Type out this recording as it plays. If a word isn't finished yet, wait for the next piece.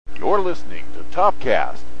You're listening to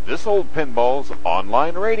TOPcast, This Old Pinball's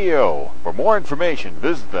online radio. For more information,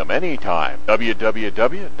 visit them anytime.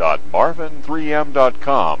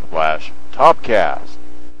 www.marvin3m.com/TOPcast.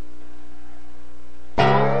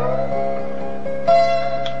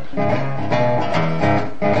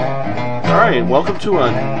 Alright, welcome to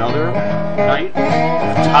another night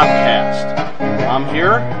of TOPcast. I'm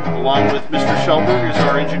here, along with Mr. Shelberg, who's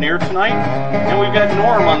our engineer tonight, and we've got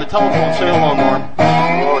Norm on the telephone. Say hello, Norm.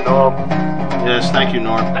 Hello, Norm. Yes, thank you,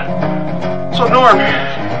 Norm. So, Norm,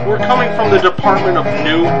 we're coming from the Department of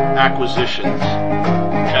New Acquisitions.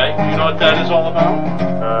 Okay, you know what that is all about?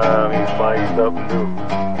 He's buying stuff new.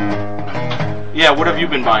 Yeah, what have you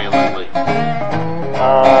been buying lately?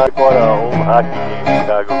 I bought a home hockey game,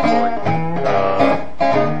 Chicago Coin,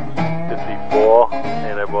 54,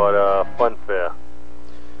 and I bought a Fun Fair.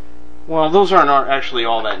 Well, those aren't actually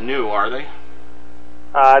all that new, are they?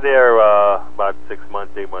 They're about 6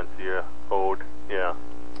 months, 8 months a year old, yeah.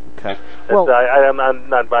 Okay. Well, I'm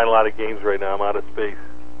not buying a lot of games right now, I'm out of space.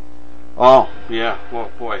 Oh, yeah.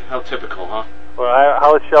 Well, boy, how typical, huh? Well,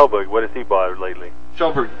 how is Shelberg? What has he bought lately?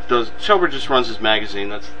 Shelberg just runs his magazine.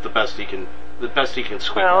 That's the best he can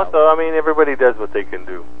squeak out. So, I mean, everybody does what they can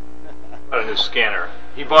do. A new scanner.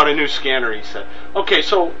 He bought a new scanner, he said. Okay,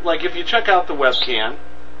 so, like, if you check out the webcam,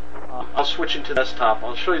 I'll switch into desktop.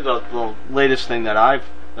 I'll show you the latest thing that I've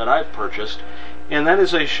purchased, and that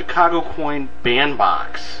is a Chicago Coin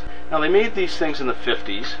bandbox. Now, they made these things in the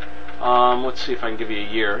 50s. Let's see if I can give you a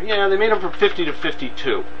year. Yeah, they made them from 50 to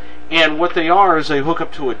 52. And what they are is they hook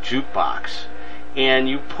up to a jukebox, and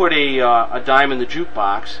you put a dime in the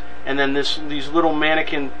jukebox, and then these little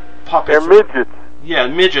mannequin puppets. They're midgets. Yeah,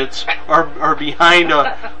 midgets are behind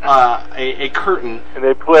a curtain. And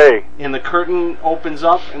they play. And the curtain opens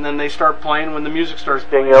up, and then they start playing when the music starts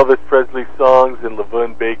playing. Sing Elvis Presley songs and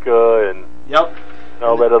Laverne Baker and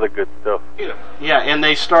all that other good stuff. Feed them. Yeah, and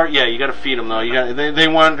they start. Yeah, you got to feed them though. They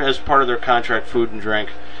want as part of their contract food and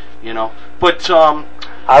drink, you know. But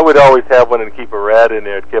I would always have one and keep a rat in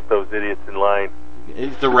there. It kept those idiots in line.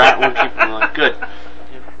 The rat would keep them in line. Good.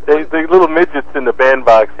 The little midgets in the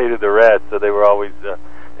bandbox hated the rats, so they were always, they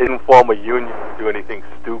didn't form a union to do anything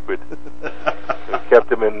stupid. It kept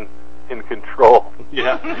them in control.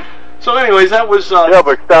 Yeah. So anyways, that was... yeah,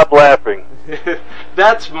 but stop laughing.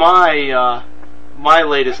 That's my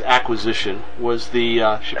latest acquisition, was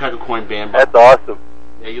the Chicago Coin bandbox. That's awesome.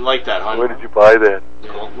 Yeah, you like that, huh? Where did you buy that?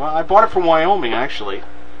 Yeah. Well, I bought it from Wyoming, actually.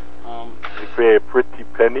 You pay a pretty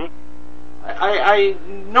penny?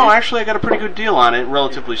 No, actually, I got a pretty good deal on it,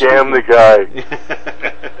 relatively speaking. Damn the guy.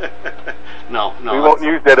 No. We won't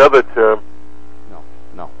use that other term.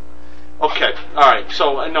 No. Okay, all right.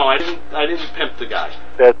 So no, I didn't pimp the guy.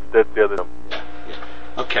 That's the other term. Yeah.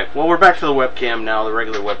 Okay. Well, we're back to the webcam now, the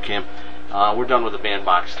regular webcam. We're done with the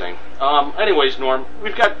bandbox thing. Anyways, Norm,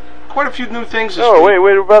 we've got quite a few new things this week.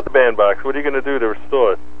 Wait about the bandbox. What are you going to do to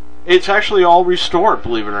restore it? It's actually all restored,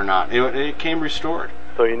 believe it or not. It came restored.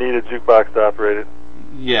 So you need a jukebox to operate it?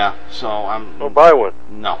 Yeah, so I'm... Well, buy one.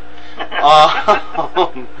 No.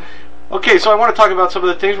 Okay, so I want to talk about some of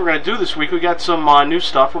the things we're going to do this week. We got some new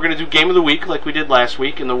stuff. We're going to do Game of the Week like we did last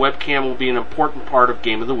week, and the webcam will be an important part of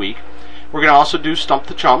Game of the Week. We're going to also do Stump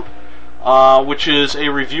the Chump, which is a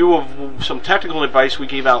review of some technical advice we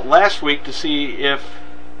gave out last week to see if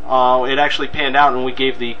it actually panned out and we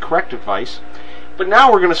gave the correct advice. But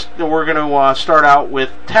now we're going to start out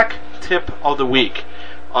with Tech Tip of the Week.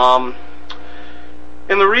 And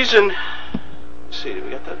the reason... Let's see, did we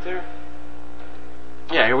get that there?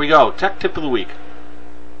 Yeah, here we go. Tech Tip of the Week.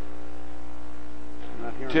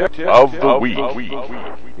 Tip of the week.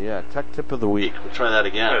 Yeah, Tech Tip of the Week. We'll try that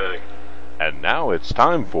again. And now it's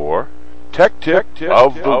time for Tech Tip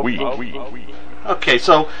of the Week. Okay,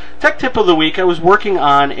 so Tech Tip of the Week, I was working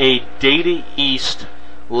on a Data East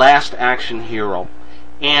Last Action Hero.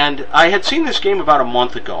 And I had seen this game about a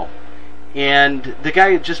month ago. And the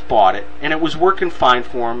guy had just bought it, and it was working fine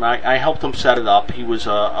for him. I helped him set it up. He was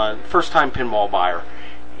a first-time pinball buyer.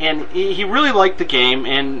 And he really liked the game,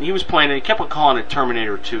 and he was playing it. He kept on calling it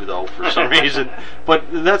Terminator 2, though, for some reason. But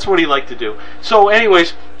that's what he liked to do. So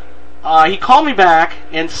anyways, he called me back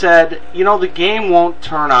and said, the game won't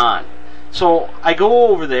turn on. So I go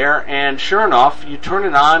over there, and sure enough, you turn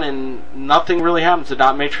it on, and nothing really happens. The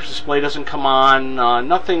dot matrix display doesn't come on.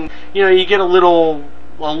 Nothing. You get a little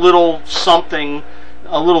something,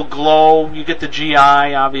 a little glow. You get the GI,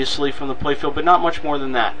 obviously, from the playfield, but not much more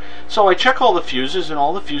than that. So I check all the fuses, and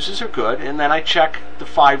all the fuses are good, and then I check the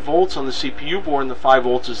 5 volts on the CPU board, and the 5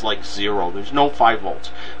 volts is like 0. There's no 5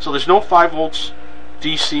 volts. So there's no 5 volts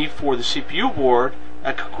DC for the CPU board,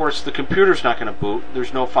 Of course, the computer's not going to boot.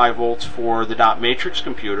 There's no 5 volts for the dot matrix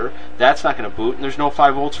computer. That's not going to boot. And there's no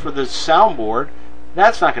 5 volts for the soundboard.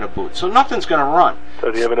 That's not going to boot. So nothing's going to run.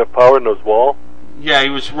 So do you have enough power in those walls? Yeah, he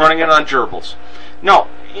was running it on gerbils. No,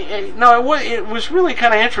 it was really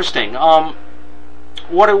kind of interesting.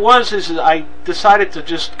 What it was is I decided to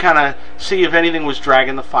just kind of see if anything was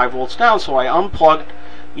dragging the 5 volts down. So I unplugged,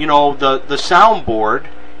 the soundboard,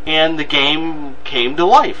 and the game came to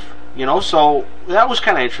life. So that was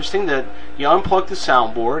kind of interesting that you unplug the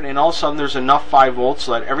soundboard and all of a sudden there's enough 5 volts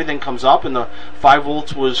so that everything comes up, and the 5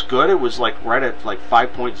 volts was good. It was right at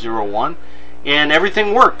 5.01 and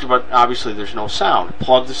everything worked, but obviously there's no sound.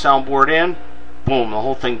 Plug the soundboard in, boom, the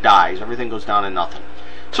whole thing dies. Everything goes down to nothing.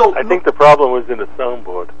 So I think the problem was in the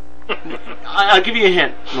soundboard. I'll give you a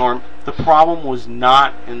hint, Norm. The problem was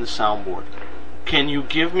not in the soundboard. Can you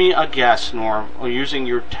give me a guess, Norm, or using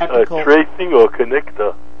your technical... A tracing or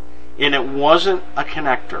connector? And it wasn't a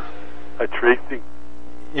connector. A tracing?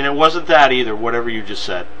 And it wasn't that either, whatever you just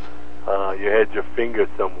said. You had your finger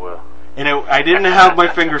somewhere. And I didn't have my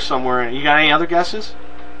finger somewhere. You got any other guesses?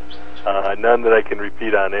 None that I can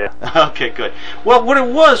repeat on air. Okay, good. Well, what it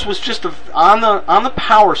was just on the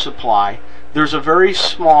power supply, there's a very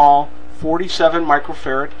small 47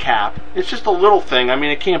 microfarad cap. It's just a little thing. I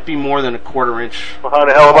mean, it can't be more than a 1/4 inch. Well, how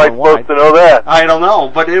the hell am I supposed to know that? I don't know,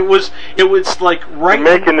 but it was like right...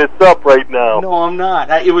 You're making this up right now. No, I'm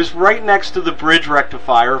not. It was right next to the bridge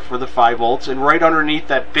rectifier for the 5 volts and right underneath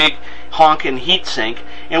that big honkin' heat sink.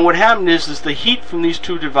 And what happened is the heat from these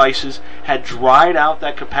two devices had dried out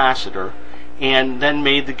that capacitor and then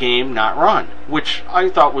made the game not run, which I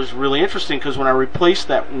thought was really interesting because when I replaced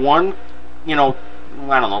that one,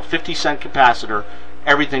 50-cent capacitor,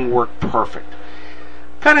 everything worked perfect.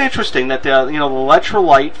 Kind of interesting that the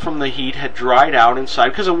electrolyte from the heat had dried out inside.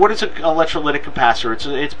 Because what is an electrolytic capacitor?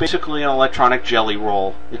 It's basically an electronic jelly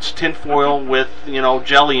roll. It's tinfoil with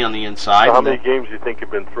jelly on the inside. So how many games do you think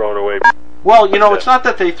have been thrown away? Well, it's not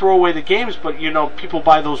that they throw away the games, but people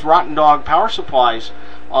buy those rotten dog power supplies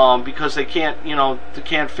because they can't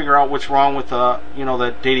figure out what's wrong with the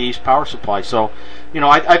Data East power supply. So,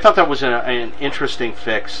 I thought that was an interesting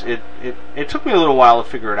fix. It took me a little while to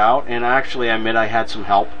figure it out, and actually I admit I had some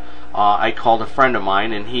help. I called a friend of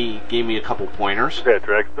mine, and he gave me a couple pointers. Is that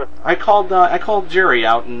dragster? I called Jerry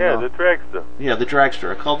out, and the dragster. Yeah, the dragster.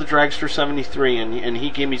 I called the dragster 73, and he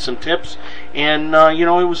gave me some tips, and it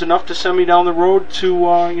was enough to send me down the road to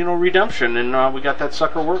redemption, and we got that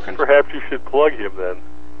sucker working. Perhaps you should plug him then.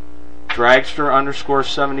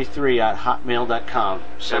 Dragster_73 at hotmail.com.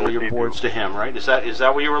 Send all your boards to him, right? Is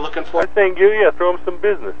that what you were looking for? I think throw him some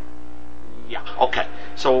business. Yeah. Okay.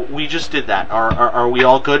 So we just did that. Are we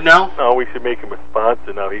all good now? No, we should make him a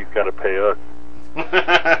sponsor. Now he's got to pay us.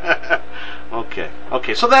 Okay.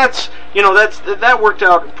 So that worked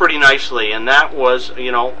out pretty nicely, and that was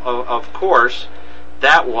of course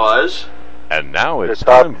that was. And now it's the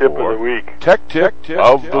top time tip for of the week. Tech Tip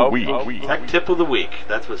of the Week. Tech Tip of the Week.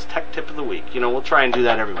 That was Tech Tip of the Week. We'll try and do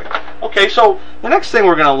that every week. Okay, so the next thing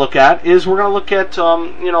we're going to look at is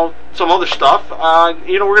some other stuff.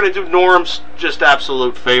 We're going to do Norm's just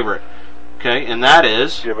absolute favorite. Okay, and that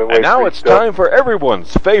is... And now it's time for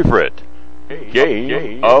everyone's favorite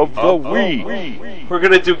Game of the Week. We're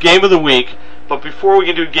going to do Game of the Week, but before we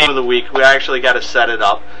can do Game of the Week, we actually got to set it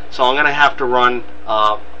up. So I'm going to have to run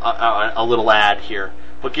a little ad here.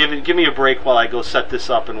 But give me a break while I go set this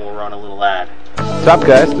up, and we'll run a little ad.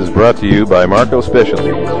 TOPcast is brought to you by Marco Specialties,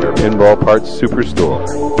 your pinball parts superstore.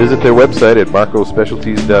 Visit their website at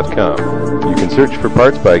marcospecialties.com. You can search for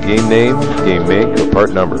parts by game name, game make, or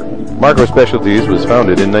part number. Marco Specialties was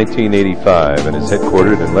founded in 1985 and is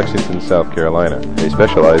headquartered in Lexington, South Carolina. They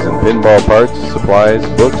specialize in pinball parts, supplies,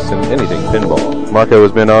 books, and anything pinball. Marco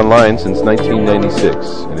has been online since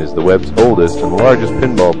 1996 and is the web's oldest and largest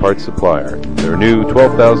pinball parts supplier. Their new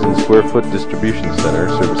 12,000 square foot distribution center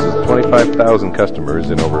services 25,000 customers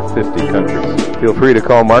in over 50 countries. Feel free to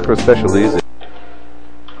call Marco Specialties.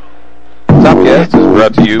 TOPcast is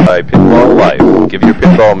brought to you by Pinball Life. Give your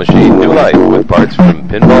pinball machine new life with parts from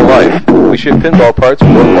Pinball Life. We ship pinball parts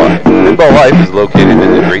worldwide. Pinball Life is located in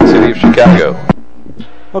the great city of Chicago.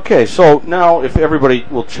 Okay, so now if everybody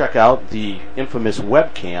will check out the infamous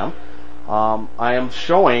webcam, I am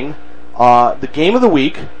showing the Game of the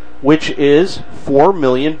Week, which is 4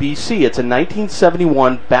 Million BC. It's a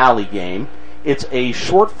 1971 Bally game. It's a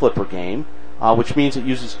short flipper game, which means it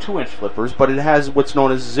uses 2-inch flippers, but it has what's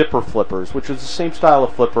known as zipper flippers, which is the same style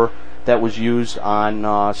of flipper that was used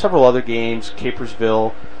on several other games,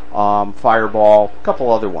 Capersville, Fireball, a couple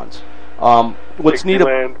other ones. What's neat?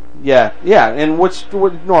 Yeah. And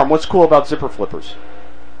Norm, what's cool about zipper flippers?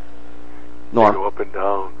 Norm. They go up and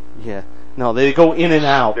down. Yeah. No, they go in and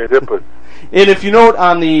out. They're different. And if you note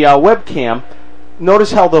on the webcam,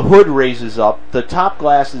 notice how the hood raises up. The top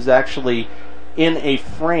glass is actually in a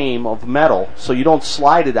frame of metal, so you don't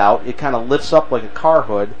slide it out. It kind of lifts up like a car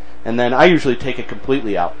hood, and then I usually take it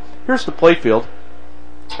completely out. Here's the playfield,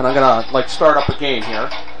 and I'm going to start up a game here.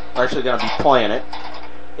 I'm actually going to be playing it.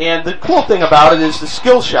 And the cool thing about it is the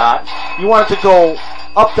skill shot. You want it to go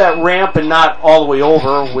up that ramp and not all the way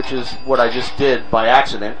over, which is what I just did by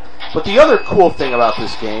accident. But the other cool thing about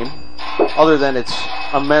this game, other than its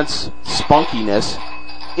immense spunkiness,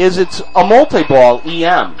 is it's a multi-ball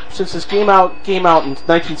EM. Since this came out in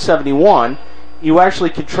 1971, you actually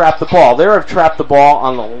can trap the ball. There I've trapped the ball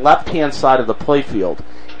on the left-hand side of the playfield.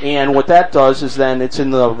 And what that does is then it's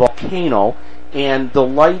in the volcano, and the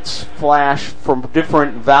lights flash from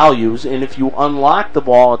different values, and if you unlock the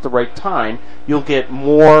ball at the right time, you'll get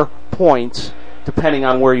more points depending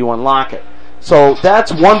on where you unlock it. So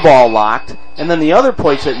that's one ball locked, and then the other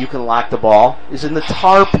place that you can lock the ball is in the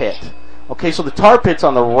tar pit. Okay, so the tar pit's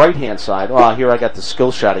on the right-hand side. Oh, here I got the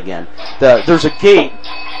skill shot again. There's a gate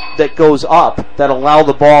that goes up that allow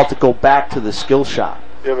the ball to go back to the skill shot.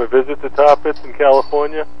 Did you ever visit the tar pits in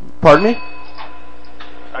California? Pardon me?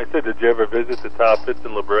 I said, did you ever visit the tar pits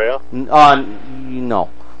in La Brea? No.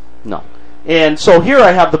 And so here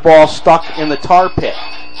I have the ball stuck in the tar pit.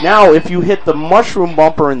 Now, if you hit the mushroom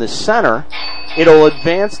bumper in the center, it'll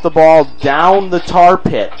advance the ball down the tar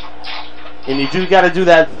pit. And you got to do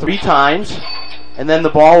that 3 times, and then the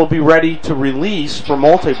ball will be ready to release for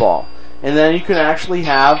multi-ball. And then you can actually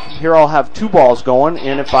I'll have 2 balls going,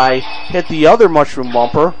 and if I hit the other mushroom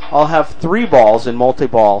bumper, I'll have 3 balls in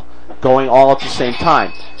multi-ball going all at the same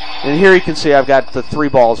time. And here you can see I've got the 3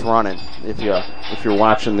 balls running if you're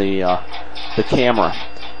watching the camera,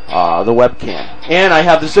 the webcam. And I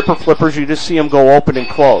have the zipper flippers. You just see them go open and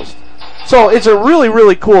closed. So it's a really,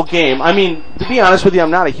 really cool game. I mean, to be honest with you,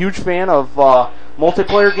 I'm not a huge fan of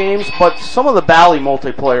multiplayer games, but some of the Bally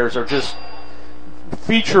multiplayers are just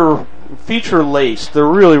feature-laced. They're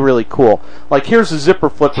really, really cool. Like here's the zipper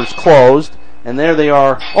flippers closed, and there they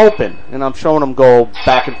are open. And I'm showing them go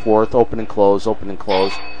back and forth, open and close,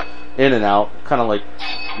 in and out, kind of like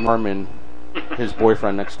Norm and his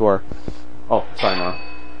boyfriend next door. Oh, sorry, Norm.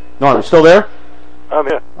 Norm, you still there? I'm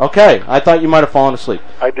here. Okay, I thought you might have fallen asleep.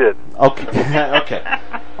 I did. Okay. Okay.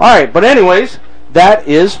 All right, but anyways, that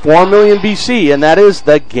is 4 Million BC, and that is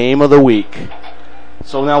the game of the week.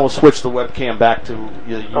 So now we'll switch the webcam back to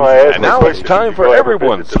and now it's time for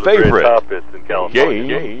everyone's favorite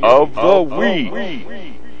game of the week.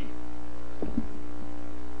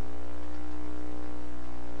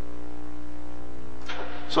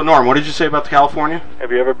 So, Norm, what did you say about California? Have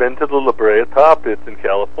you ever been to the La Brea tar pits in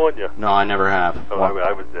California? No, I never have. Oh,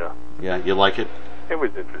 I was there. Yeah, you like it? It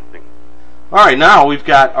was interesting. All right, now we've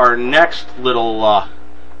got our next little...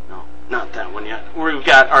 no, not that one yet. We've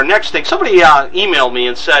got our next thing. Somebody emailed me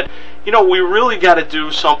and said, we really got to do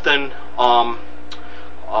something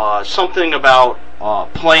something about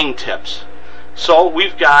playing tips. So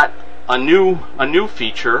we've got a new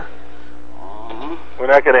feature. We're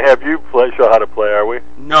not going to have you show how to play, are we?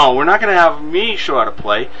 No, we're not going to have me show how to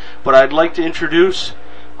play, but I'd like to introduce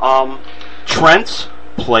Trent's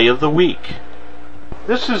Play of the Week.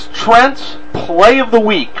 This is Trent's Play of the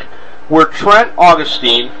Week, where Trent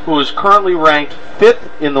Augustine, who is currently ranked 5th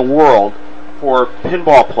in the world for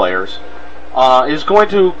pinball players, is going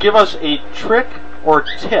to give us a trick or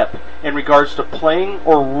tip in regards to playing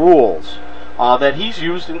or rules that he's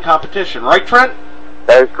used in competition. Right, Trent?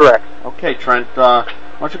 That is correct. Okay, Trent, why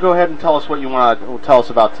don't you go ahead and tell us what you want to tell us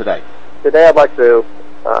about today? Today I'd like to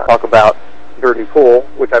talk about Dirty Pool,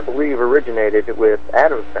 which I believe originated with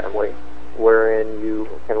Adam's family, wherein you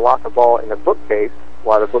can lock a ball in a bookcase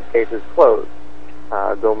while the bookcase is closed.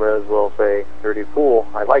 Gomez will say, "Dirty Pool,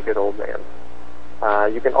 I like it, old man."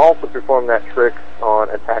 You can also perform that trick on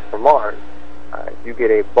Attack from Mars. You get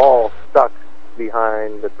a ball stuck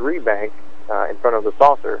behind the 3 bank in front of the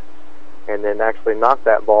saucer, and then actually knock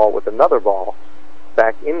that ball with another ball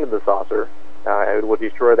back into the saucer. It will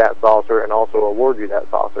destroy that saucer and also award you that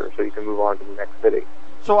saucer, so you can move on to the next city.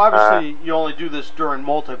 So obviously you only do this during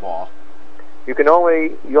multi-ball. You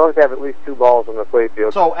always have at least 2 balls on the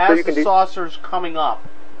playfield. So as the saucer's coming up,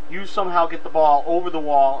 you somehow get the ball over the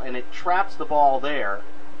wall and it traps the ball there,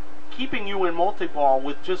 keeping you in multi-ball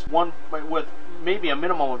with with maybe a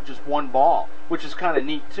minimum of just 1 ball, which is kind of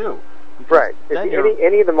neat too. Right.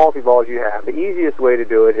 Any of the multi-balls you have, the easiest way to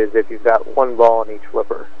do it is if you've got 1 ball on each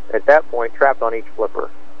flipper. At that point, trapped on each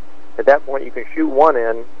flipper. At that point, you can shoot 1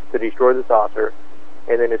 in to destroy the saucer,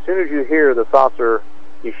 and then as soon as you hear the saucer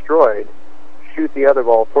destroyed, shoot the other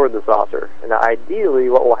ball toward the saucer. And ideally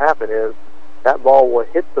what will happen is that ball will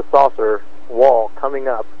hit the saucer wall coming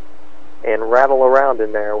up and rattle around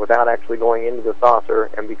in there without actually going into the saucer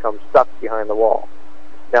and become stuck behind the wall.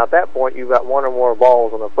 Now at that point, you've got one or more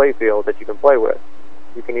balls on the playfield that you can play with.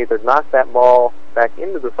 You can either knock that ball back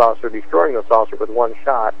into the saucer, destroying the saucer with one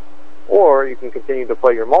shot, or you can continue to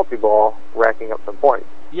play your multi-ball, racking up some points.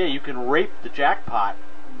 Yeah, you can rape the jackpot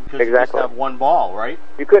because Exactly. you just have one ball, right?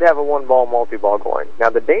 You could have a one-ball multi-ball going. Now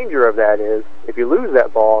the danger of that is, if you lose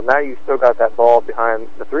that ball, now you've still got that ball behind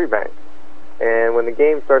the 3-bank. And when the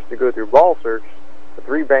game starts to go through ball search, the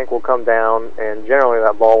 3-bank will come down, and generally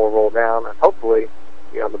that ball will roll down, and hopefully,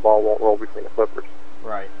 the ball won't roll between the flippers.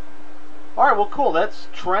 Right. All right, well, cool. That's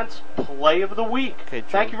Trent's play of the week. Okay,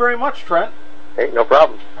 Thank you very much, Trent. Hey, no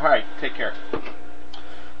problem. All right, take care.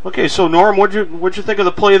 Okay, so Norm, what'd you think of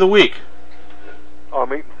the play of the week? Oh,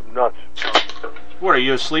 I'm eating some nuts. What, are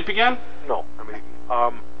you asleep again? No, I'm eating.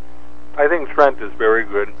 I think Trent is very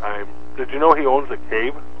good. Did you know he owns a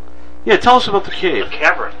cave? Yeah, tell us about the cave. A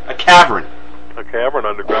cavern. A cavern. A cavern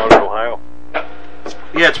underground in Ohio.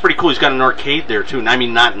 Yeah, it's pretty cool. He's got an arcade there, too. I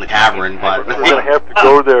mean, not in the cavern, but... We're going to have to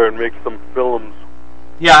go there and make some films.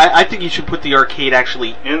 Yeah, I think you should put the arcade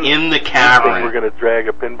actually in the I think cavern. we're going to drag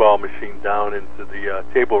a pinball machine down into the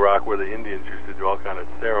Table Rock where the Indians used to do all kind of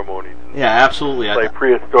ceremonies. And Yeah, absolutely. play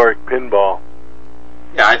prehistoric pinball.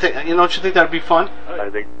 Yeah, I think, don't you think that'd be fun? I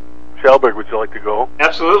think, Shelberg, would you like to go?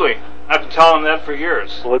 Absolutely. I've been telling them that for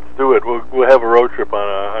years. Well, let's do it. We'll have a road trip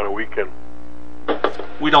on a weekend.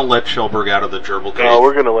 We don't let Schellberg out of the gerbil cage. No,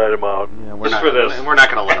 we're going to let him out. Yeah, we're Just not, for this. We're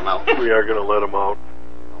not going to let him out. We are going to let him out.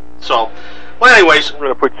 So, well, anyways, We're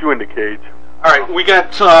going to put you in the cage. all right, we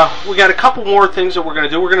got a couple more things that we're going to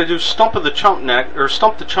do. We're going to do Stump the Chump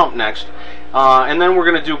next, and then we're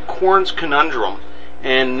going to do Corn's Conundrum,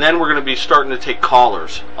 and then we're going to be starting to take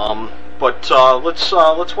callers. But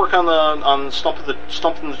let's work on Stumping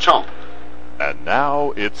the Chump. And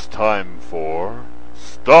now it's time for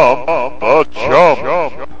Stump the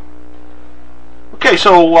Chump. Okay,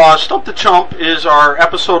 so Stump the Chump is our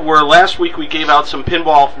episode where last week we gave out some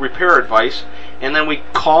pinball repair advice, and then we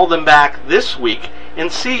call them back this week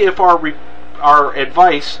and see if our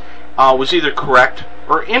advice was either correct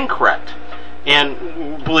or incorrect.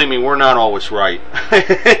 And believe me, we're not always right.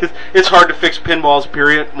 It's hard to fix pinballs,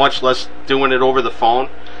 period, much less doing it over the phone,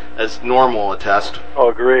 as Norm will attest.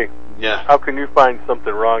 Oh, agree. Yeah. How can you find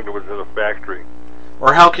something wrong that was in a factory?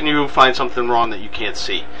 Or how can you find something wrong that you can't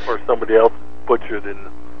see? Or somebody else butchered and...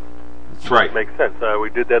 That's right. It makes sense. We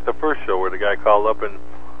did that the first show where the guy called up and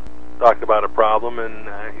talked about a problem, and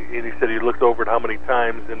he said he looked over it how many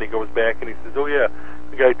times, and he goes back and he says, oh yeah,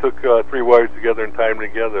 the guy took 3 wires together and tied them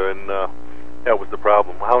together, and that was the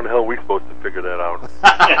problem. How in the hell are we supposed to figure that out?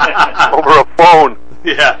 Over a phone.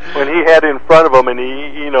 Yeah. When he had it in front of him, and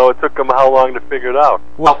it took him how long to figure it out?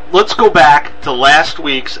 Well, let's go back to last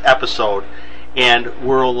week's episode, and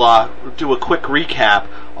we'll do a quick recap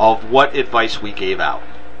of what advice we gave out.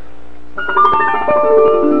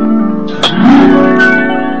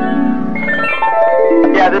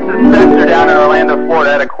 Yeah, this is Spencer down in Orlando, Florida.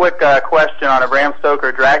 I had a quick question on a Bram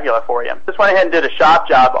Stoker Dracula for you. Just went ahead and did a shop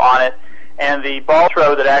job on it, and the ball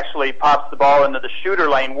throw that actually pops the ball into the shooter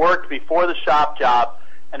lane worked before the shop job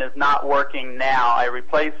and is not working now. I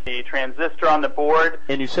replaced the transistor on the board.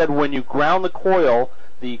 And you said when you ground the coil,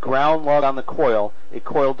 the ground lug on the coil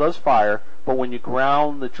does fire, but when you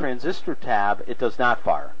ground the transistor tab, it does not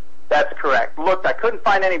fire. That's correct. Look, I couldn't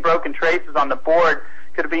find any broken traces on the board.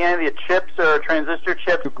 Could it be any of the chips or transistor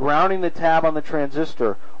chips? You're grounding the tab on the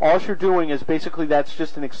transistor. All you're doing is basically that's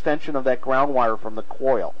just an extension of that ground wire from the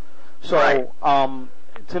coil. So, Right.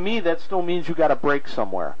 To me, that still means you got to break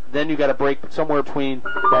somewhere. Then you got to break somewhere between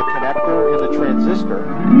that connector and the transistor.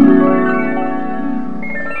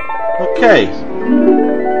 Okay.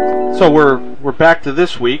 So we're back to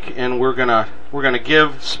this week, and we're gonna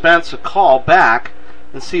give Spence a call back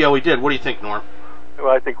and see how he did. What do you think, Norm? Well,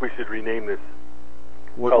 I think we should rename this.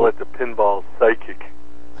 Call it the Pinball Psychic.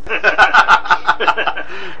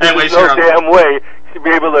 Anyways, There's no damn way you should be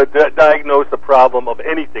able to diagnose the problem of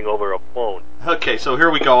anything over a phone. Okay, so here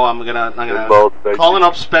we go. I'm gonna calling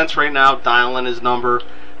up Spence right now, dialing his number,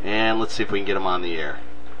 and let's see if we can get him on the air.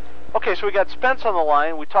 Okay, so we got Spence on the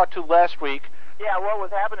line. We talked to last week. Yeah, what was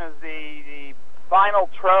happening is the vinyl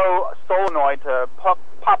throw solenoid to pop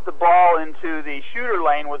the ball into the shooter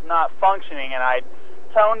lane was not functioning, and I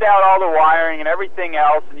toned out all the wiring and everything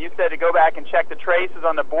else, and you said to go back and check the traces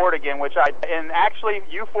on the board again, and actually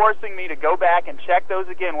you forcing me to go back and check those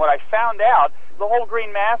again, what I found out, the whole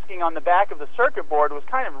green masking on the back of the circuit board was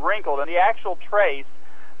kind of wrinkled, and the actual trace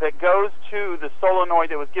that goes to the solenoid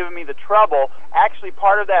that was giving me the trouble, actually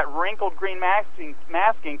part of that wrinkled green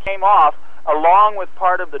masking came off along with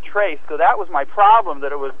part of the trace. So that was my problem,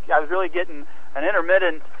 that I was really getting an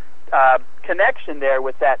intermittent connection there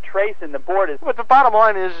with that trace in the board. But the bottom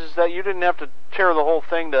line is that you didn't have to tear the whole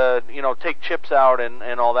thing to, take chips out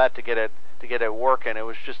and all that to get it working. It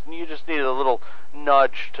was just, you just needed a little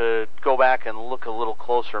nudge to go back and look a little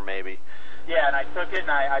closer maybe. Yeah, and I took it and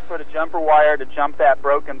I put a jumper wire to jump that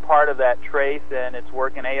broken part of that trace, and it's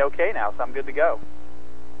working A-OK now, so I'm good to go.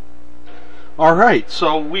 All right,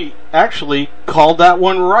 so we actually called that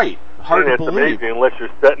one right. Hard to believe. That's amazing, unless you're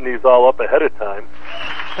setting these all up ahead of time.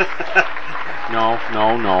 No.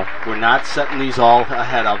 We're not setting these all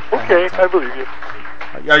ahead of Okay, I believe you.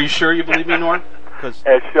 Are you sure you believe me, Norm? Ask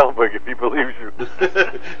Schelberg if he believes you.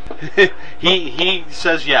 he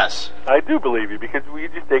says yes. I do believe you, because we're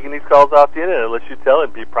just taking these calls off the internet unless you tell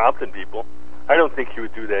and be prompting people. I don't think you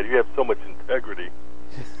would do that. You have so much integrity.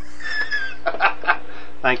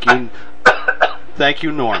 Thank you. Thank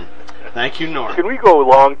you, Norm. Thank you, Norm. Can we go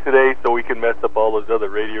long today so we can mess up all those other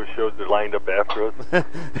radio shows that lined up after us?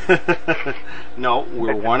 No,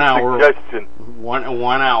 we're 1 hour. Suggestion.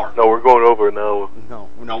 1 hour. No, we're going over now.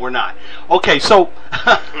 No, we're not. Okay, so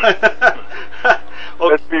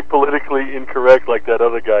let's be politically incorrect like that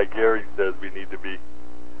other guy Gary says we need to be.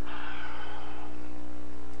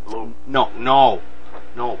 No.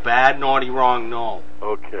 Bad, naughty, wrong, no.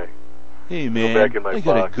 Okay. Hey, man, go back in my I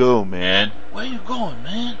gotta box. go, man. Where you going,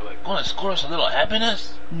 man? Gonna score us a little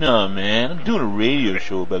happiness? No, man, I'm doing a radio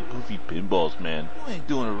show about goofy pinballs, man. You ain't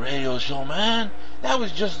doing a radio show, man. That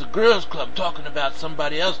was just the girls' club talking about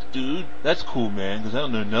somebody else, dude. That's cool, man, because I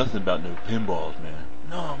don't know nothing about no pinballs, man.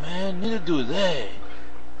 No, man, neither do they.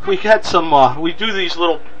 We got some, we do these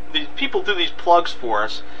people do these plugs for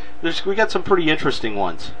us. We got some pretty interesting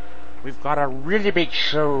ones. We've got a really big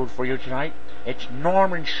show for you tonight. It's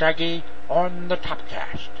Norm and Shaggy on the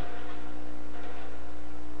TOPcast.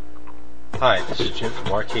 Hi, this is Jim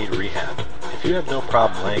from Arcade Rehab. If you have no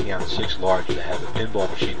problem laying out 6 large to have a pinball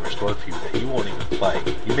machine restored for you that you won't even play,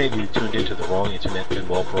 you may be tuned into the wrong internet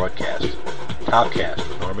pinball broadcast. TOPcast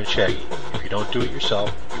with Norm and Shaggy. If you don't do it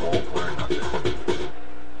yourself, you won't learn nothing.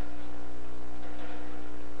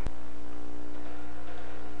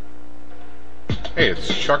 Hey,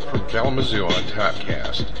 it's Chuck from Kalamazoo on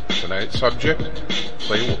TOPcast. Tonight's subject,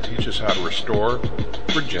 play will teach us how to restore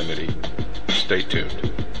virginity. Stay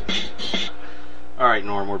tuned. All right,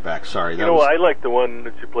 Norm, we're back. Sorry. I like the one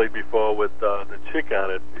that you played before with the chick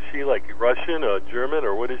on it. Is she like Russian or German,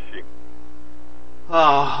 or what is she?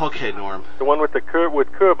 Oh, okay, Norm. The one with the curb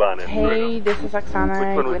on it. Hej, this is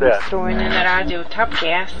Oksana. Вы настроены на радио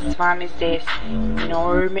TOPcast. С вами здесь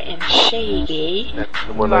Norm and Shaggy.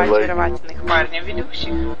 Два очаровательных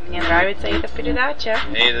парня-ведущих. Мне нравится эта передача.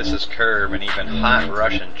 Hey, this is Curb, and even hot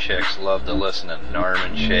Russian chicks love to listen to Norm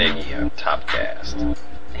and Shaggy on TOPcast.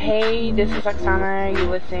 Hey, this is Oksana. You're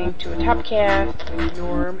listening to TOPcast with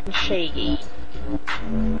Norm and Shaggy.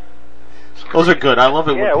 Those are good. I love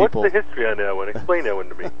it when people. Yeah, what's the history on that one? Explain that one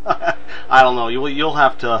to me. I don't know. You'll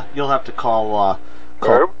have to call.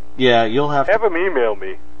 Herb? Yeah, you'll have to. Have him email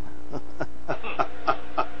me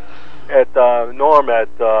at Norm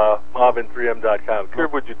at Marvin3M.com.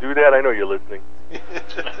 Herb, would you do that? I know you're listening.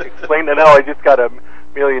 Explain that now. I just got a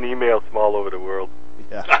million emails from all over the world.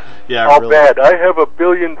 Yeah. How really. bad? I have $1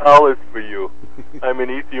 billion for you. I'm in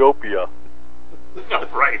Ethiopia.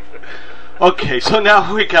 Right. Okay, so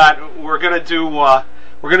now we're gonna do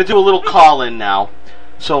a little call in now.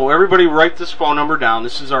 So everybody write this phone number down.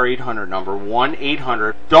 This is our 800 number,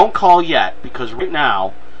 1-800. Don't call yet, because right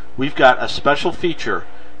now we've got a special feature.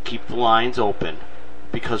 Keep the lines open,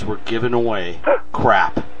 because we're giving away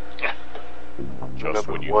crap. Just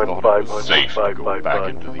when you thought it was safe to go back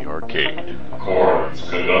into the arcade. Corn's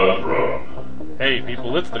Conundrum. Hey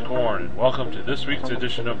people, it's the Corn, and welcome to this week's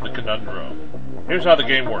edition of the Conundrum. Here's how the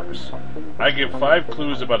game works. I give 5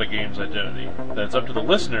 clues about a game's identity. Then it's up to the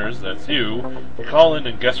listeners, that's you, to call in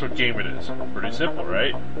and guess what game it is. Pretty simple,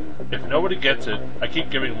 right? If nobody gets it, I keep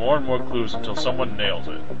giving more and more clues until someone nails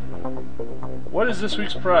it. What is this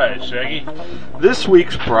week's prize, Shaggy? This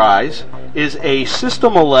week's prize is a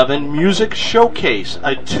System 11 Music Showcase,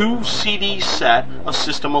 a 2-CD set of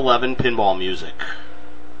System 11 pinball music.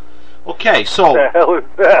 Okay, so... What the hell is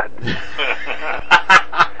that?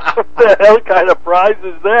 What the hell kind of prize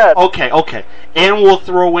is that? Okay. And we'll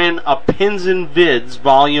throw in a Pins and Vids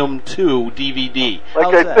Volume 2 DVD.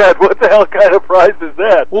 Like I said, what the hell kind of prize is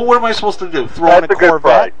that? Well, what am I supposed to do? Throw in a Corvette? Good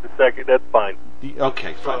prize. The second, that's fine.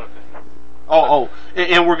 Okay, fine.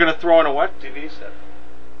 And we're going to throw in a what? DVD set?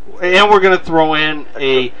 And we're going to throw in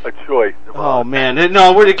a choice. Oh, man.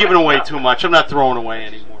 No, we're giving away too much. I'm not throwing away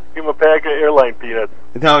anymore. Give him a pack of airline peanuts.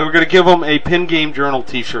 No, we're going to give them a Pin Game Journal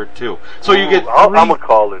T-shirt, too. So you get 3... I'm going to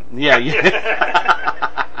call in. Yeah.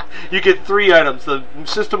 You get 3 items. The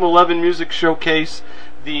System 11 Music Showcase,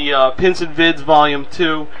 the Pins and Vids Volume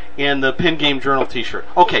 2, and the Pin Game Journal T-shirt.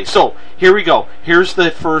 Okay, so here we go. Here's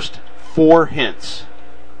the first 4 hints.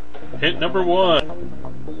 Hint number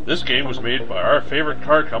 1. This game was made by our favorite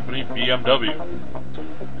car company, BMW.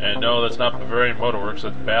 And no, that's not Bavarian Motorworks,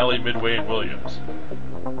 that's Bally, Midway, and Williams.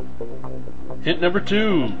 Hint number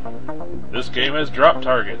 2. This game has drop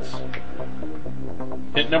targets.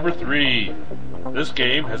 Hint number 3. This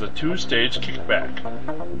game has a 2-stage kickback.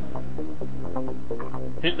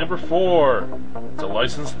 Hint number 4. It's a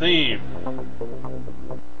licensed theme.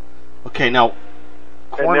 Okay, now...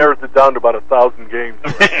 It narrows it down to about 1,000 games.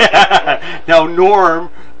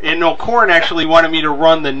 Now, Corn actually wanted me to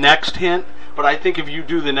run the next hint, but I think if you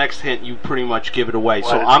do the next hint, you pretty much give it away.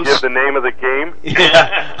 So I'm give the name of the game.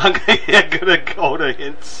 Yeah, I'm gonna go to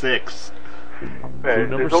hint 6.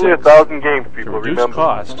 There's only 1,000 games, people. To reduce remember.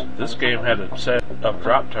 cost, this game had a set of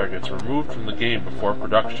drop targets removed from the game before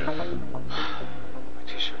production.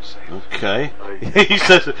 Okay. He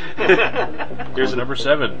says. Here's number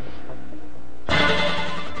 7.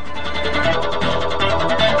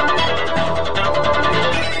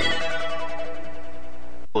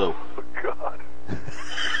 Blue. Oh, God.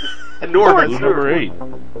 Clue number 8.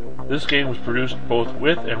 This game was produced both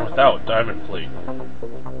with and without diamond plate.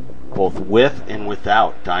 Both with and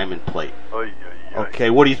without diamond plate. Oh, yeah. Okay,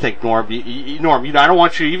 what do you think, Norm? Norm, I don't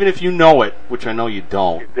want you, even if you know it, which I know you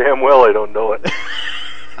don't. Damn well I don't know it.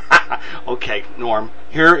 Okay, Norm,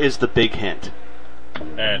 here is the big hint.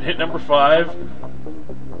 And hint number 5.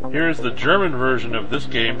 Here is the German version of this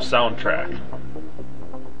game's soundtrack.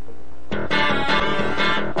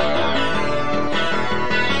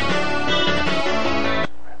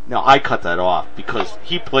 Now, I cut that off because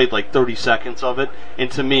he played like 30 seconds of it,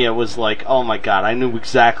 and to me it was like, oh my God, I knew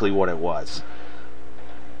exactly what it was.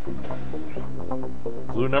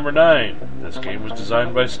 Clue number 9. This game was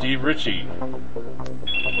designed by Steve Ritchie.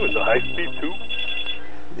 It was a high-speed 2.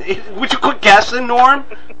 Would you quit guessing, Norm?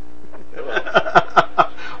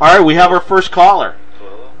 Alright, we have our first caller.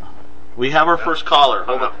 First caller.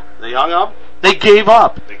 Hold on. They hung up? They gave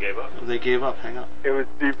up. They gave up. Hang up. It was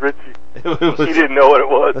Steve Ritchie. He didn't know what it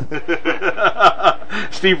was.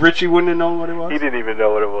 Steve Ritchie wouldn't have known what it was? He didn't even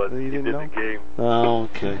know what it was. He did the game. Oh,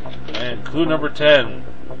 okay. And clue number 10.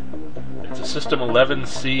 It's a System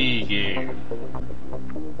 11C game.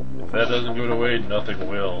 If that doesn't give it away, nothing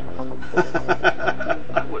will.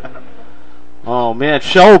 Oh, man.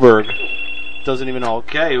 Schellberg doesn't even know.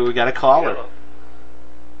 Okay, we got a caller.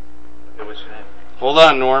 Hold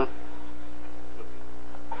on, Norm.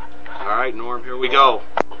 Alright, Norm, here we go.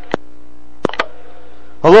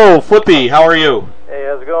 Hello, Flippy, how are you? Hey,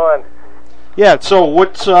 how's it going? Yeah, so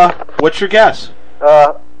what's your guess?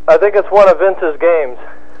 I think it's one of Vince's games.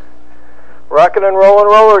 Rockin' and Rollin'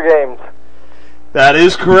 Roller Games. That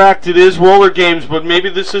is correct, it is roller games, but maybe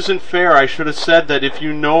this isn't fair. I should have said that if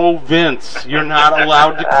you know Vince, you're not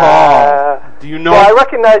allowed to call. Do you know? Well, I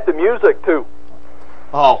recognize the music, too.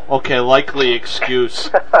 Oh, okay, likely excuse.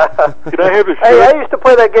 Can I have a shirt? Hey, I used to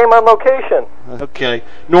play that game on location. Okay.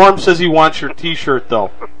 Norm says he wants your T-shirt,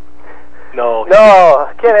 though. No,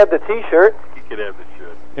 I can't have the T-shirt. He can have the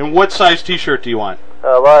shirt. And what size T-shirt do you want?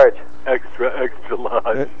 Large. Extra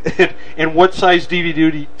large. And what size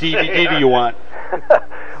DVD do you want?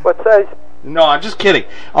 What size? No, I'm just kidding.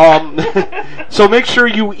 So make sure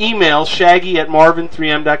you email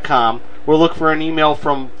shaggy@marvin3m.com. We'll look for an email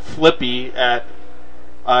from Flippy at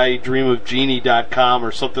idreamofgenie.com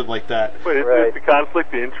or something like that. Wait, is this the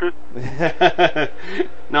conflict of interest?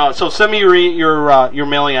 No, so send me your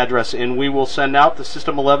mailing address and we will send out the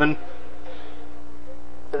System 11.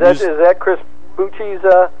 Is that Chris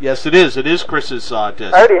Bucci's? Yes, it is. It is Chris's disc. I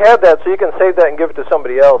already have that, so you can save that and give it to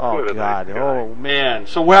somebody else. Oh, God. Oh, man.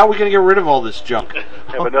 So how are we going to get rid of all this junk?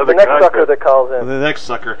 The next sucker that calls in. The next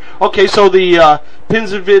sucker. Okay, so the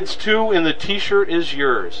Pins and Vids 2 and the T-shirt is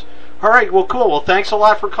yours. All right, well, cool. Well, thanks a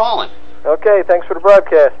lot for calling. Okay, thanks for the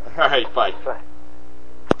broadcast. All right, bye.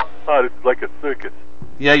 Oh, it's like a circus.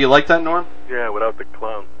 Yeah, you like that, Norm? Yeah, without the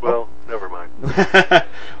clowns. Well, never mind.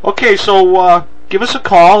 Okay, so give us a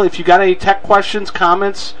call if you got any tech questions,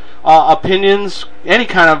 comments, opinions, any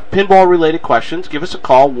kind of pinball-related questions. Give us a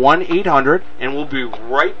call, 1-800, and we'll be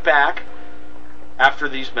right back after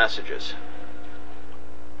these messages.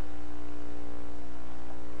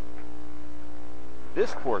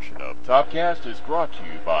 This portion of TOPcast is brought to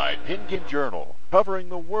you by Pin Game Journal, covering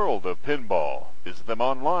the world of pinball. Visit them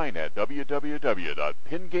online at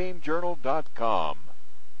www.pingamejournal.com.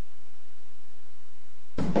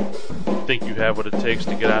 Think you have what it takes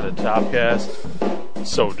to get on a TOPcast?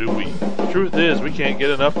 So do we. Truth is, we can't get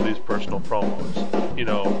enough of these personal promos. You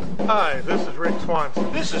know. Hi, this is Rick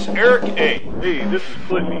Swanson. This is Eric A. Hey, this is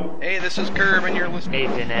Cliffy. Hey, this is Curb, and you're listening.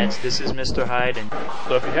 Hey, Pinheads, this is Mr. Hyde. And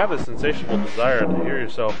so if you have this insatiable desire to hear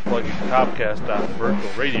yourself plugging TOPcast on virtual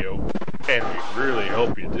radio, and we really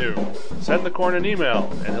hope you do, send the Corn an email,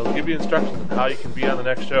 and he'll give you instructions on how you can be on the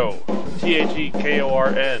next show.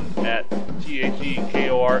 TheKorn@thekorn.net.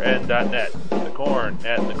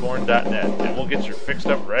 thekorn@thekorn.net, and we'll get you fixed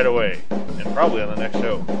up right away, and probably on the next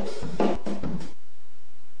show.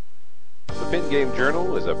 The Pin Game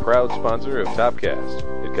Journal is a proud sponsor of TOPcast.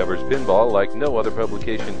 It covers pinball like no other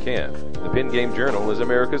publication can. The Pin Game Journal is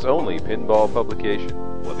America's only pinball publication.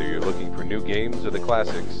 Whether you're looking for new games or the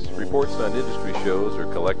classics, reports on industry shows or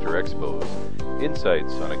collector expos,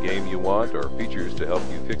 insights on a game you want, or features to help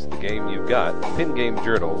you fix the game you've got, Pin Game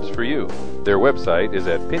Journal is for you. Their website is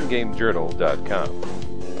at pingamejournal.com.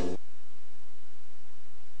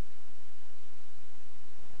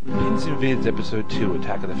 Pins and Vids Episode 2,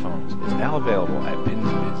 Attack of the Phones, is now available at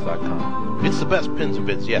pinsandvids.com. It's the best Pins and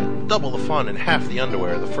Vids yet. Double the fun and half the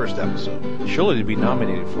underwear of the first episode. Surely to be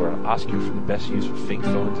nominated for an Oscar for the best use of fake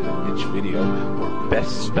phones in a niche video, or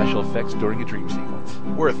best special effects during a dream sequence.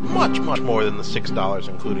 Worth much, much more than the $6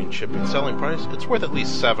 including shipping selling price. It's worth at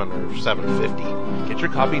least $7 or $7.50. Get your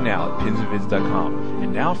copy now at pinsandvids.com.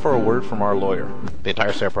 And now for a word from our lawyer. The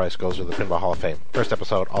entire sale price goes to the Pinball Hall of Fame. First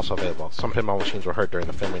episode also available. Some pinball machines were hurt during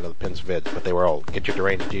the filming of the Pins Vids, but they were old. Get your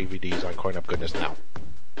deranged DVDs on Coin Up Goodness now.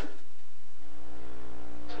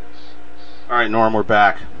 All right, Norm, we're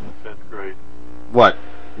back. That's great. What?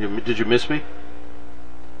 Did you miss me?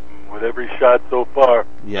 With every shot so far.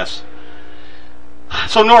 Yes.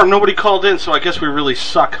 So, Norm, nobody called in, so I guess we really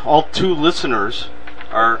suck. All two listeners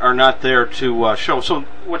are not there to show. So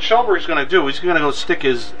what Shelby's going to do, he's going to go stick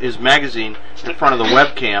his magazine in front of the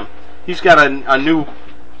webcam. He's got a new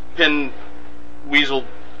Pin Weasel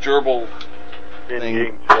Gerbil thing.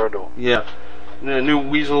 Game Journal. Yeah. A new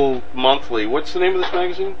Weasel Monthly. What's the name of this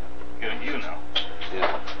magazine? You know.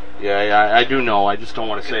 Yeah, I do know. I just don't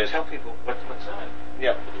want to say it. Tell people what's in it.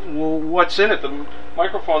 Yeah. Well, what's in it? The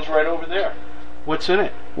microphone's right over there. What's in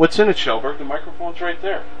it? What's in it, Shelberg? The microphone's right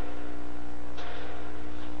there.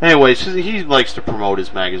 Anyways, he likes to promote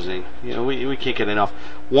his magazine. You know, we can't get enough.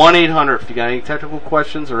 1-800 if you got any technical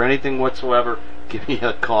questions or anything whatsoever, give me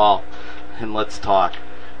a call and let's talk.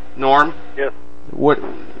 Norm? Yes. What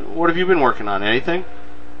have you been working on? Anything?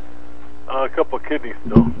 A couple of kidney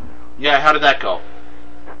stones. Yeah, how did that go?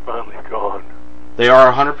 Finally gone. They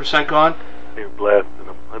are 100% gone? They blasted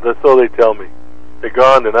them. That's all they tell me. They're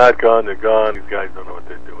gone, they're not gone, they're gone. These guys don't know what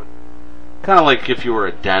they're doing. Kind of like if you were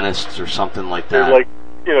a dentist or something like that. They're like,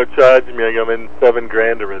 charging me. I'm in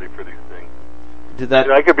 $7,000 already for these things. Did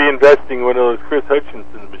that? I could be investing one of those Chris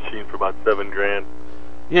Hutchinson machines for about $7,000.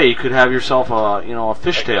 Yeah, you could have yourself a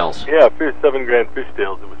fishtails. Yeah, $7,000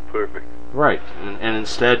 fishtails. It was perfect. Right, and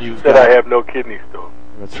instead you've got... I have no kidney stone.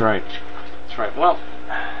 That's right. That's right. Well,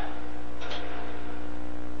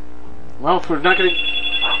 if we're not going to...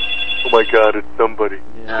 Oh my God, it's somebody.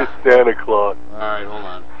 Yeah. It's Santa Claus. All right, hold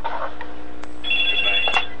on.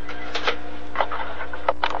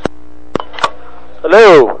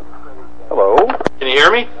 Hello. Hello. Can you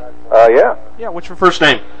hear me? Yeah. Yeah, what's your first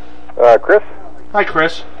name? Chris. Hi,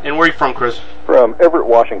 Chris. And where are you from, Chris? From Everett,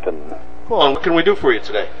 Washington. Cool. And what can we do for you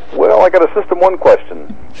today? Well, I got a System 1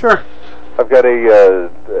 question. Sure. I've got a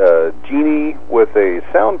Genie with a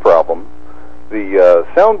sound problem. The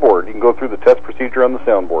soundboard, you can go through the test procedure on the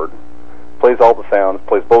soundboard. Plays all the sounds,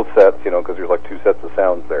 plays both sets, because there's like two sets of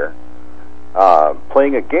sounds there.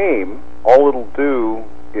 Playing a game, all it'll do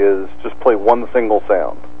is just play one single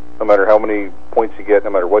sound. No matter how many points you get, no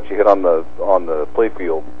matter what you hit on the play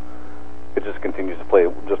field, it just continues to play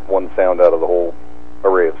just one sound out of the whole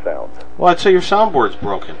array of sounds. Well, I'd say your soundboard's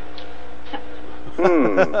broken.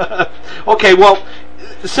 Okay, well,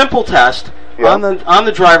 simple test. Yeah. On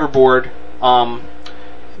the driver board,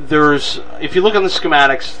 there's, if you look on the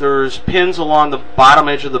schematics, there's pins along the bottom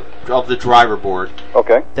edge of the driver board.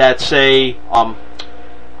 Okay. That say,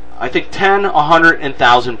 I think 10, 100, and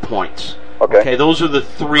 1,000 points. Okay, those are the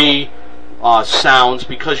three sounds,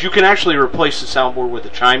 because you can actually replace the soundboard with a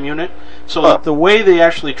chime unit. So the way they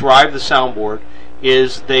actually drive the soundboard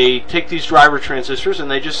is they take these driver transistors and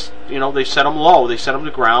they just, they set them low. They set them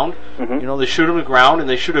to ground. Mm-hmm. They shoot them to ground and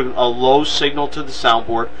they shoot a low signal to the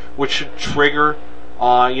soundboard, which should trigger,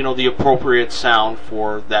 the appropriate sound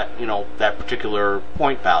for that, that particular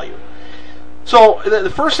point value. So the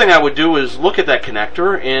first thing I would do is look at that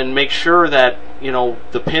connector and make sure that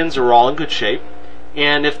the pins are all in good shape.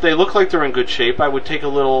 And if they look like they're in good shape, I would take a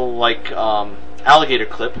little alligator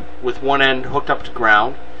clip with one end hooked up to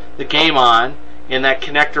ground, the game on, and that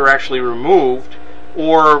connector actually removed.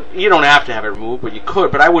 Or you don't have to have it removed, but you could.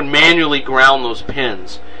 But I would manually ground those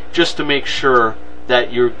pins just to make sure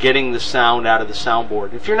that you're getting the sound out of the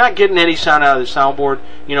soundboard. If you're not getting any sound out of the soundboard,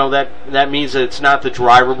 that means that it's not the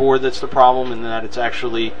driver board that's the problem, and that it's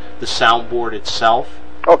actually the soundboard itself.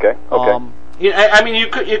 Okay. I mean,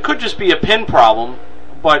 it could just be a pin problem,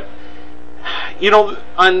 but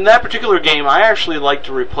on that particular game, I actually like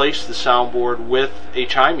to replace the soundboard with a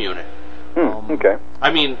chime unit. Okay.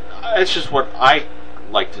 I mean, it's just what I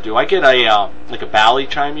like to do. I get a Bally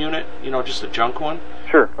chime unit, just a junk one.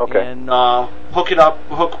 Sure. Okay. And hook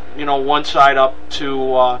one side up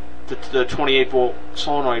to the 28 volt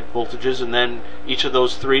solenoid voltages, and then each of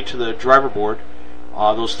those three to the driver board.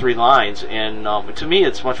 Those three lines, and to me,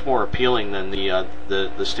 it's much more appealing than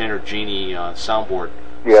the standard Genie soundboard.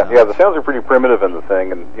 Yeah, the sounds are pretty primitive in the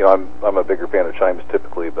thing, and I'm a bigger fan of chimes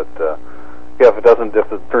typically, but if it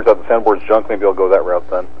turns out the soundboard's junk, maybe I'll go that route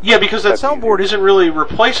then. Yeah, because that soundboard isn't really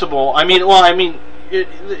replaceable.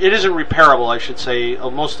 It isn't repairable, I should say.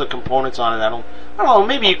 Most of the components on it, I don't know.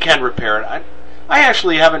 Maybe you can repair it. I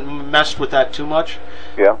actually haven't messed with that too much.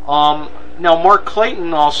 Yeah. Now, Mark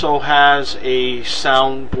Clayton also has a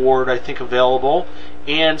soundboard, I think, available,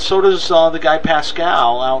 and so does the guy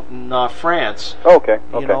Pascal out in France. Okay.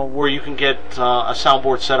 Where you can get a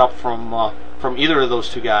soundboard set up from either of those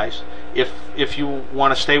two guys, if you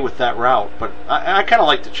want to stay with that route. But I kind of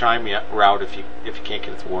like the chime route if you can't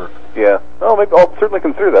get it to work. Yeah. Well, maybe I'll certainly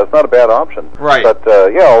consider that. It's not a bad option. Right. But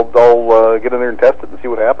I'll get in there and test it and see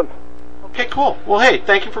what happens. Okay, cool. Well, hey,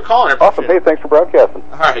 thank you for calling. Awesome. Hey, thanks for broadcasting.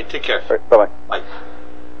 All right, take care. All right, bye-bye. Bye.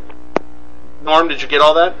 Norm, did you get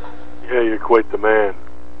all that? Yeah, you're quite the man.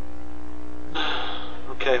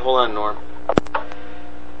 Okay, hold on, Norm.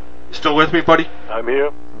 You still with me, buddy? I'm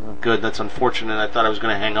here. Good, that's unfortunate. I thought I was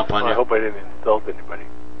going to hang up on you. I hope I didn't insult anybody.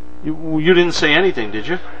 You didn't say anything, did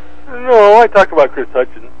you? No, I talked about Chris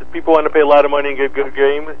Hutchins. If people want to pay a lot of money and get good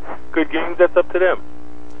games, that's up to them.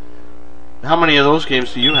 How many of those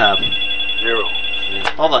games do you have? 0.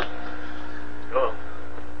 Hold on. Oh.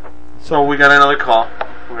 So we got another call.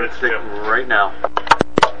 We're going to take it right now.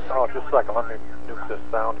 Oh, just a second. Let me nuke this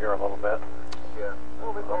sound here a little bit. Yeah.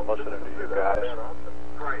 I'm listening to you guys.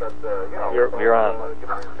 You're on.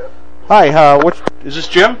 Hi, is this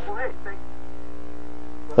Jim?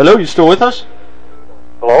 Hello, you still with us?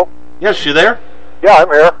 Hello? Yes, you there? Yeah, I'm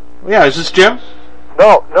here. Yeah, is this Jim?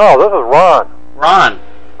 No, this is Ron. Ron.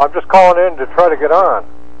 I'm just calling in to try to get on.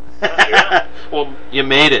 Well, you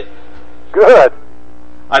made it. Good.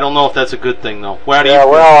 I don't know if that's a good thing, though.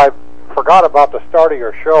 I forgot about the start of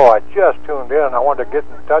your show. I just tuned in. I wanted to get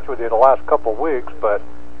in touch with you the last couple of weeks, but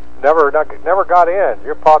never got in.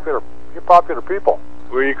 You're popular people.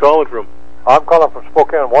 Where are you calling from? I'm calling from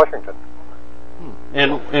Spokane, Washington.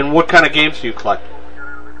 And what kind of games do you collect?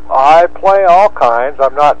 I play all kinds.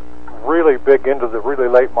 I'm not really big into the really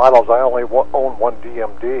late models. I only own one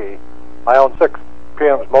DMD. I own 6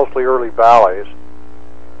 pins, mostly early Valleys.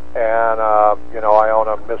 And, I own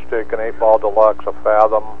a Mystic, an 8-ball Deluxe, a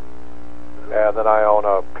Fathom, and then I own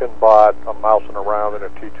a Pinbot, a Mousing Around, and a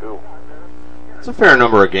T2. It's a fair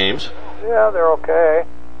number of games. Yeah, they're okay.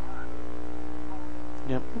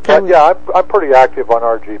 Yep. Okay. But yeah, I'm pretty active on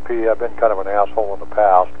RGP. I've been kind of an asshole in the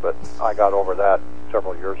past, but I got over that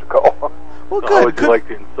several years ago. Well, How would you like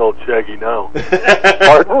to insult Shaggy now?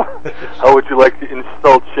 Pardon? How would you like to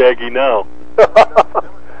insult Shaggy now?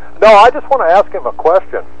 No, I just want to ask him a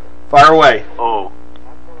question. Fire away. Oh.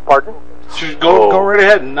 Pardon? Go right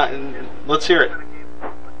ahead and let's hear it.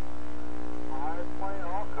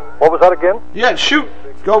 What was that again? Yeah, shoot.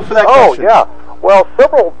 Go for that question. question. Yeah. Well,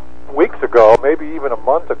 several weeks ago, maybe even a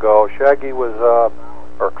month ago, Shaggy was,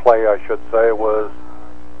 or Clay, I should say, was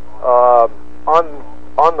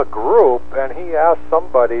on the group, and he asked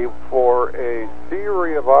somebody for a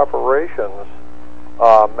theory of operations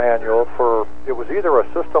manual for, it was either a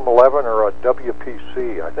System 11 or a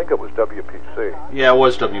WPC. I think it was WPC. Yeah, it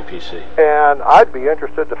was WPC. And I'd be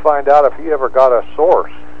interested to find out if he ever got a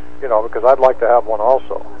source, because I'd like to have one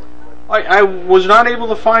also. I was not able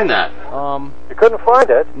to find that. You couldn't find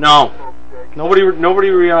it? No. Nobody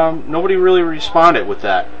really responded with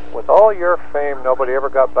that. With all your fame, nobody ever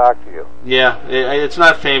got back to you. Yeah, it's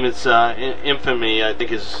not fame, it's infamy, I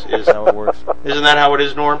think is how it works. Isn't that how it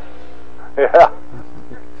is, Norm? Yeah.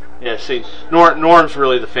 Yeah, see, Norm's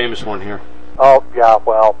really the famous one here. Oh, yeah,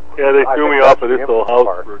 well. Yeah, they threw me off of this old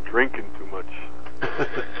house for drinking too much.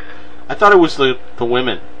 I thought it was the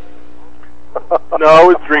women. No, I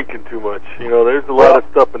was drinking too much. There's a lot of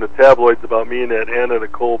stuff in the tabloids about me and that Anna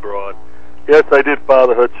Nicole broad. Yes, I did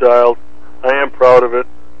father her child. I am proud of it.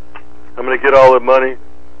 I'm going to get all the money.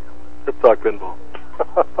 Let's talk pinball.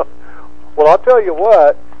 Well, I'll tell you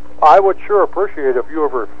what, I would sure appreciate if you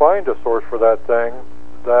ever find a source for that thing,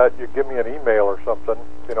 that you give me an email or something.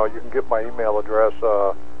 You can get my email address.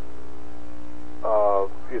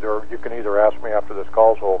 You can either ask me after this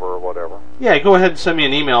call's over or whatever. Yeah, go ahead and send me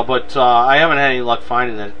an email, but I haven't had any luck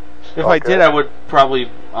finding it. If I did, I would probably,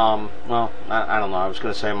 I don't know. I was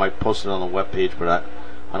going to say I might post it on the webpage, but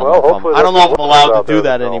I don't know if I'm allowed to do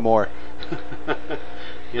that anymore.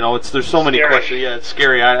 There's so many questions. Yeah, it's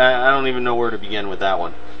scary. I don't even know where to begin with that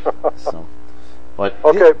one. But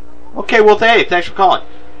okay. Okay, well, hey, thanks for calling.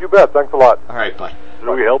 You bet. Thanks a lot. All right, bye. Did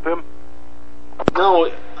we help him? No,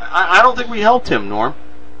 I don't think we helped him, Norm.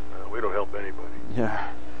 We don't help anybody.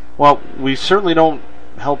 Yeah. Well, we certainly don't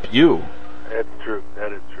help you. That's true.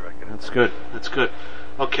 That is true. That's good. That's good.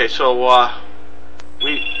 Okay, so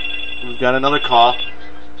we've got another call.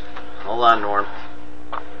 Hold on, Norm.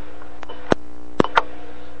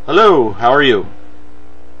 Hello, how are you?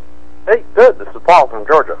 Hey, good. This is Paul from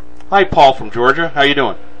Georgia. Hi, Paul from Georgia. How you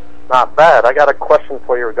doing? Not bad. I got a question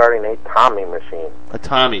for you regarding a Tommy machine. A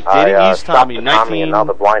Tommy. Dating East Tommy. 19... Tommy, and now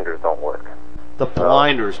the blinders don't work. The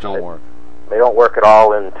blinders don't work. They don't work at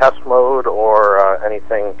all in test mode or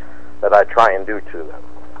anything that I try and do to them.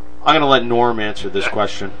 I'm going to let Norm answer this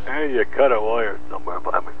question. Hey, you cut a wire somewhere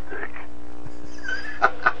by mistake.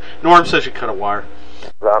 Norm says you cut a wire.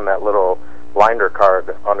 On that little blinder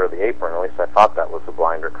card under the apron, at least I thought that was the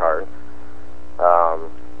blinder card.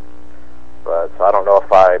 But so I don't know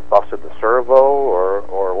if I busted the servo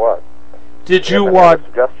or what. Did you want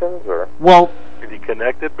suggestions or? Well, did he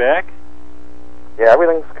connect it back? Yeah,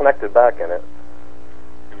 everything's connected back in it.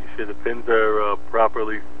 Are you sure the pins are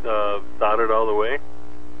properly soldered all the way?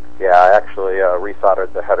 Yeah, I actually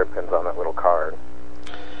resoldered the header pins on that little card.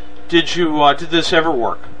 Did this ever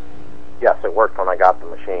work? Yes, it worked when I got the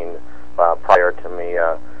machine prior to me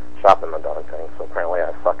shopping the darn thing. So apparently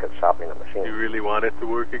I suck at shopping the machine. Do you really want it to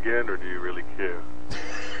work again, or do you really care?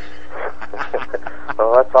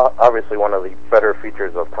 Well, that's obviously one of the better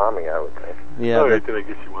features of Tommy, I would think. Yeah. All right, then I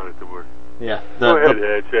guess you want it to work. Yeah. Go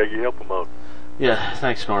ahead, Shaggy. Help him out. Yeah,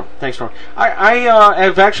 thanks, Norm. I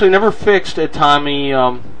have actually never fixed a Tommy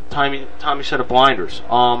set of blinders.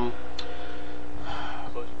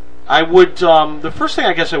 I would the first thing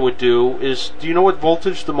I guess I would do is, do you know what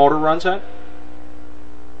voltage the motor runs at?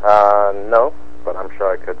 No, but I'm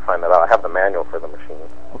sure I could find that out. I have the manual for the machine.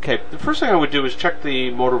 Okay, the first thing I would do is check the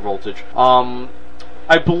motor voltage.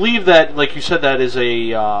 I believe that, like you said, that is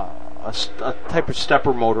a type of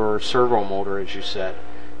stepper motor or servo motor, as you said.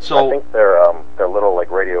 So I think they're little like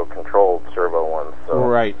radio controlled servo ones. So.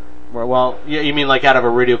 Right. Well, yeah, you mean like out of a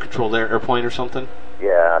radio controlled airplane or something?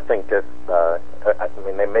 Yeah, I think that. I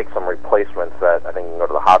mean, they make some replacements that I think you can go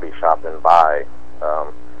to the hobby shop and buy.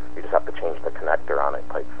 You just have to change the connector on it,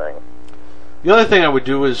 type thing. The other thing I would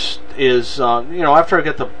do is after I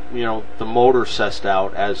get the motor sussed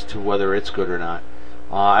out as to whether it's good or not,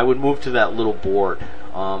 I would move to that little board,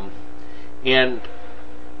 and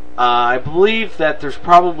I believe that there's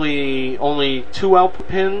probably only 2 output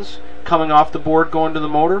pins coming off the board going to the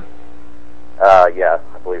motor. Yeah,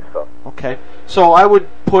 I believe so. Okay, so I would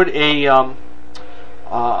put you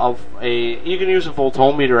can use a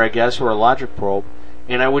voltmeter, I guess, or a logic probe,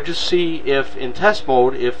 and I would just see if in test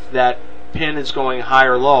mode if that pin is going high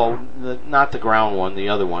or low, not the ground one, the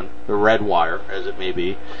other one, the red wire, as it may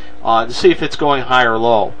be, to see if it's going high or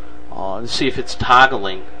low, to see if it's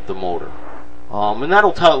toggling the motor. And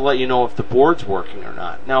that'll let you know if the board's working or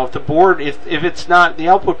not. Now, if the board, if it's not, the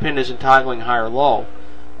output pin isn't toggling high or low,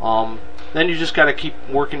 then you just got to keep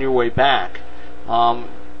working your way back.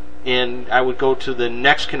 And I would go to the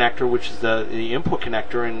next connector, which is the input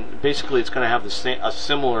connector, and basically it's going to have a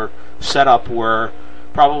similar setup where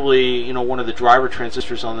probably one of the driver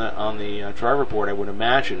transistors on the driver board, I would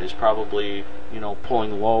imagine, is probably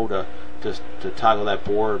pulling low to toggle that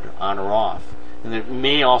board on or off. And it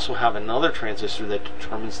may also have another transistor that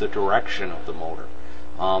determines the direction of the motor.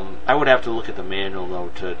 I would have to look at the manual though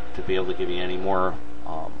to be able to give you any more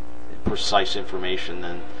precise information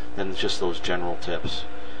than just those general tips.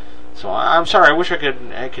 So I'm sorry. I wish I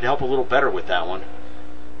could help a little better with that one.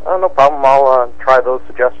 No problem. I'll try those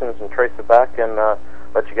suggestions and trace it back and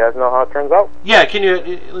let you guys know how it turns out. Yeah, can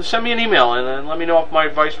you send me an email and then let me know if my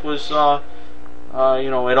advice was at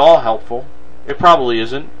all helpful. It probably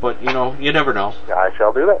isn't, but you never know. I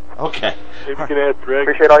shall do that. Okay. Maybe you can ask Greg.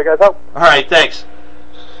 Appreciate all you guys help. All right, thanks.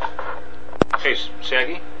 Hey,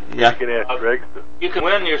 Shaggy? Yeah. You can ask Greg. You can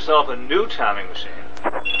win yourself a new timing machine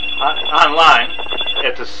online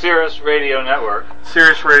at the Sirius Radio Network.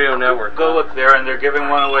 Sirius Radio Network. Go look there, and they're giving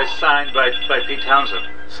one away signed by Pete Townsend.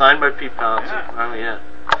 Signed by Pete Townsend. Yeah. Oh, yeah.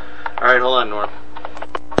 All right, hold on, Norm.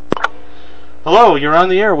 Hello, you're on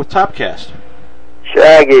the air with TOPcast.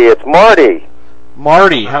 Shaggy, it's Marty.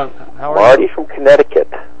 Marty, how are Marty you? from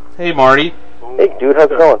Connecticut. Hey, Marty. Hey, dude,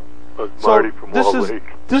 how's it going? Marty from Wall Lake.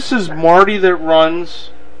 This is Marty that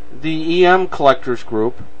runs the EM Collectors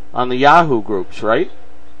Group on the Yahoo groups, right?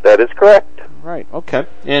 That is correct. Right, okay.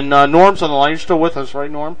 And Norm's on the line. You're still with us,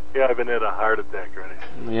 right, Norm? Yeah, I've been had a heart attack already.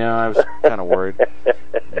 Yeah, I was kind of worried.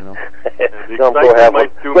 You know. Go have one.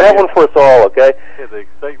 Go have one for us all, okay? Yeah, the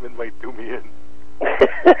excitement might do me in.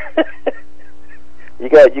 You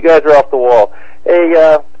guys are off the wall. Hey,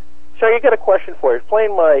 Shaggy, I got a question for you. I was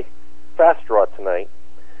playing my fast draw tonight,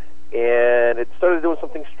 and it started doing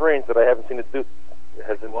something strange that I haven't seen it do. It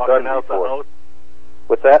hasn't Walking done out before. the house?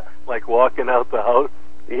 What's that? Like walking out the house?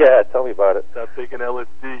 Yeah, tell me about it. Stop taking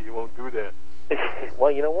LSD. You won't do that.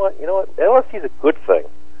 Well, you know what? LSD is a good thing.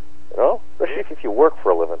 You know, especially if you work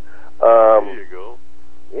for a living. There you go.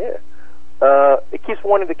 Yeah. It keeps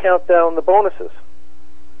wanting to count down the bonuses.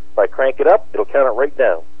 If I crank it up, it'll count it right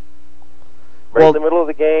down. Right in the middle of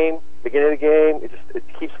the game, beginning of the game, it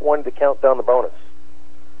keeps wanting to count down the bonus.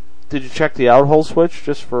 Did you check the out-hole switch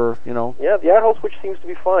just for, you know? Yeah, the out-hole switch seems to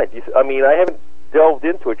be fine. I mean, I haven't delved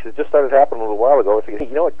into it because it just started happening a little while ago. I figured,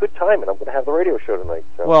 you know what, good timing. I'm going to have the radio show tonight.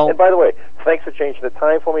 So. Well, and by the way, thanks for changing the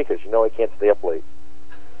time for me because you know I can't stay up late.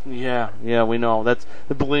 Yeah, we know.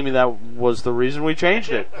 Believe me, that was the reason we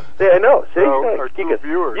changed it. Yeah, I know. See,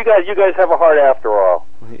 you guys have a heart after all.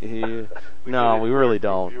 No, we really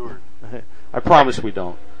don't. I promise we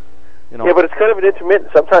don't. You know. Yeah, but it's kind of an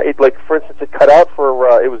intermittent. Sometimes, for instance, it cut out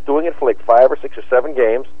for. It was doing it for like 5 or 6 or 7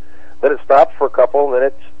 games. Then it stopped for a couple, and then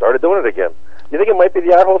it started doing it again. You think it might be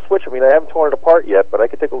the out-hole switch? I mean, I haven't torn it apart yet, but I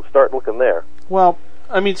could start looking there. Well,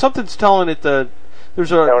 I mean, something's telling it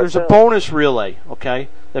there's a bonus relay, okay,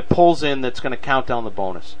 that pulls in that's going to count down the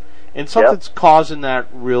bonus, and something's causing that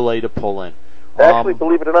relay to pull in. Actually,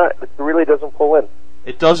 believe it or not, the relay doesn't pull in.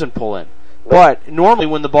 It doesn't pull in. No. But normally,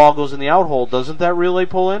 when the ball goes in the out-hole, doesn't that relay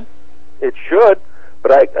pull in? It should,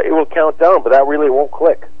 but it will count down, but that relay won't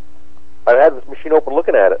click. I had this machine open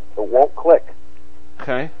looking at it. It won't click.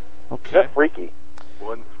 Okay. That's freaky.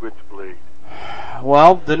 One switchblade.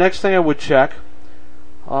 Well, the next thing I would check,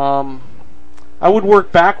 I would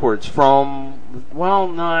work backwards from. Well,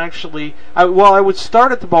 no, actually, I would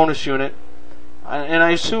start at the bonus unit, and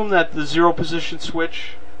I assume that the 0 position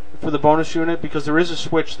switch for the bonus unit, because there is a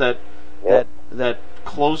switch that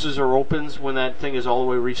closes or opens when that thing is all the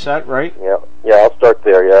way reset, right? Yeah, I'll start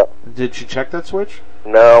there. Yeah. Did you check that switch?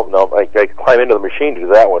 No, I climb into the machine to do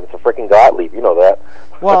that one. It's a freaking Gottlieb, you know that.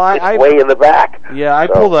 Well, it's way in the back. Yeah, I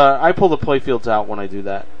pull the playfields out when I do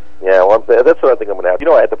that. Yeah, well, that's what I think I'm going to have. You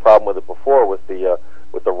know, I had the problem with it before with the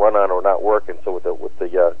run on or not working. So with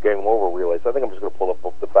the game over relay, so I think I'm just going to pull up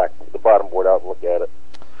the bottom board out and look at it.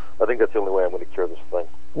 I think that's the only way I'm going to cure this thing.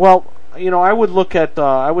 Well, you know, I would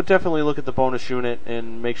definitely look at the bonus unit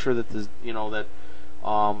and make sure that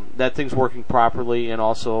that thing's working properly, and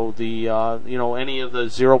also the any of the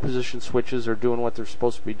 0 position switches are doing what they're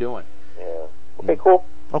supposed to be doing. Yeah. Okay, cool.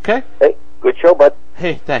 Okay. Hey, good show, bud.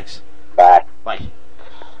 Hey, thanks. Bye. Bye.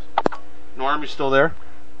 Norm, you still there?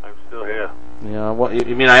 I'm still here. Yeah. What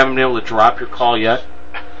you mean? I haven't been able to drop your call yet?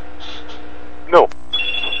 No.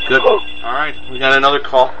 Good. All right, we got another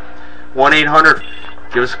call. 1-800.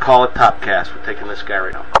 Give us a call at TOPcast. We're taking this guy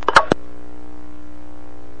right now.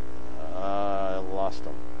 I lost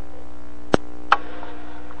him.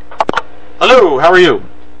 Hello, how are you?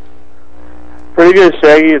 Pretty good,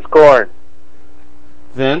 Shaggy. It's Corn.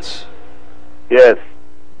 Vince? Yes.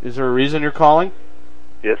 Is there a reason you're calling?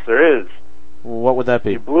 Yes, there is. What would that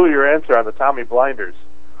be? You blew your answer on the Tommy blinders.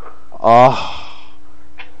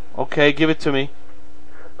 Okay, give it to me.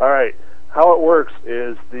 All right. How it works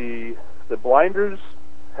is the blinders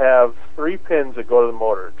have 3 pins that go to the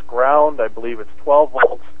motor. It's ground, I believe it's 12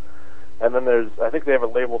 volts, and then I think they have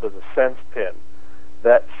it labeled as a sense pin.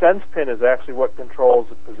 That sense pin is actually what controls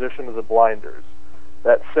the position of the blinders.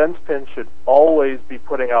 That sense pin should always be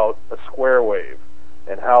putting out a square wave,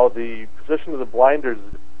 and how the position of the blinders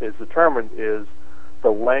is determined is the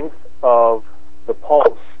length of the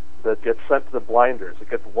pulse that gets sent to the blinders. It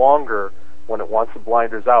gets longer when it wants the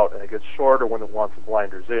blinders out, and it gets shorter when it wants the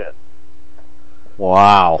blinders in.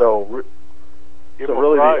 Wow. So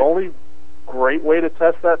really the only great way to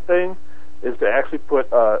test that thing is to actually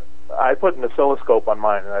put I put an oscilloscope on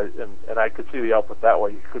mine, and I could see the output that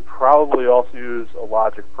way. You could probably also use a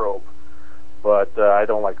logic probe, but I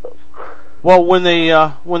don't like those. Well, when they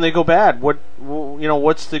go bad,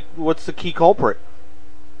 what's the key culprit?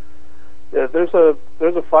 Yeah, there's a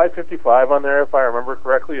 555 on there if I remember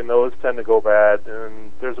correctly, and those tend to go bad.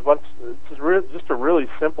 And there's a bunch. It's just a really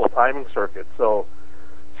simple timing circuit. So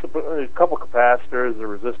a couple capacitors, a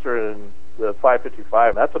resistor, and the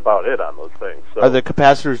 555. That's about it on those things. So, are the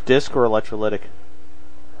capacitors disc or electrolytic?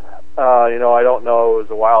 I don't know. It was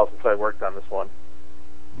a while since I worked on this one.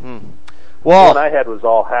 Well, the one I had was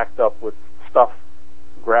all hacked up with stuff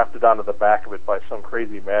grafted onto the back of it by some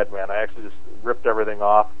crazy madman. I actually just ripped everything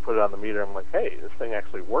off, put it on the meter. I'm like, hey, this thing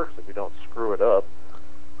actually works if you don't screw it up.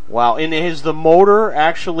 Wow. And is the motor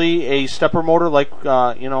actually a stepper motor like,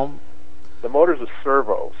 The motor's a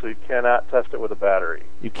servo, so you cannot test it with a battery.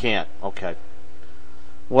 You can't. Okay.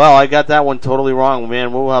 Well, I got that one totally wrong,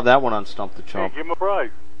 man. We'll have that one on Stump the Chump. Hey, give him a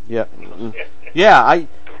prize. Yeah. Yeah,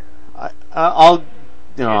 I'll...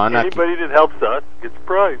 I'm not... Anybody that helps us gets a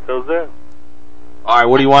prize. How's that? All right,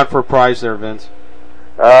 what do you want for a prize there, Vince?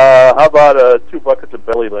 How about 2 buckets of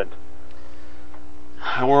belly lint?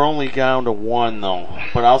 We're only down to 1, though.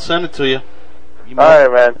 But I'll send it to you. All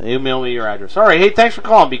right, man. Email me your address. All right, hey, thanks for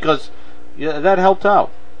calling, because that helped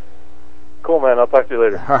out. Cool, man. I'll talk to you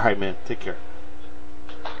later. All right, man. Take care.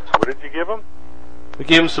 What did you give him? We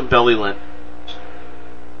gave him some belly lint.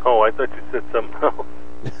 Oh, I thought you said something else.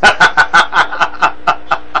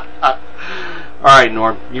 All right,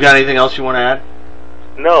 Norm. You got anything else you want to add?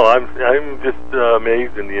 No, I'm just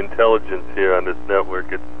amazed in the intelligence here on this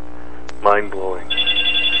network. It's mind-blowing.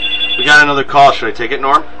 We got another call. Should I take it,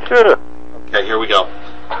 Norm? Sure. Okay, here we go.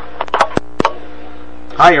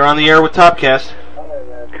 Hi, you're on the air with TOPcast.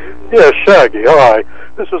 Yeah, Shaggy. Hi.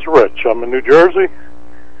 This is Rich. I'm in New Jersey.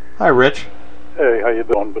 Hi, Rich. Hey, how you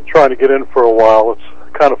doing? Been trying to get in for a while.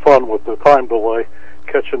 It's kind of fun with the time delay,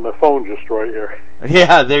 catching the phone just right here.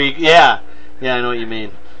 Yeah, there you. Yeah, I know what you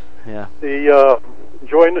mean. Yeah.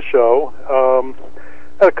 Enjoying the show.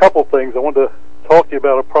 Had a couple things. I wanted to talk to you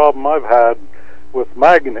about a problem I've had with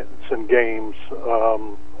magnets in games,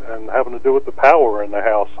 and having to do with the power in the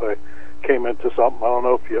house. I came into something. I don't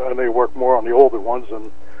know if I know you work more on the older ones,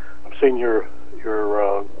 and I've seen your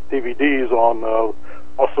DVDs on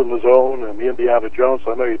Us in the Zone and the Indiana Jones.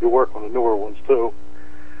 I know you do work on the newer ones too.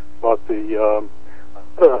 But a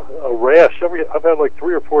rash. I've had like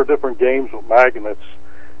 3 or 4 different games with magnets,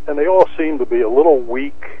 and they all seem to be a little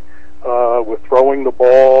weak with throwing the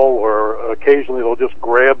ball, or occasionally they'll just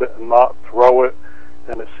grab it and not throw it,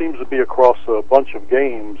 and it seems to be across a bunch of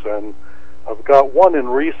games. And I've got one in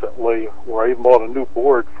recently where I even bought a new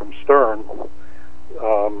board from Stern.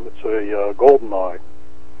 It's a GoldenEye,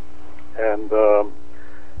 and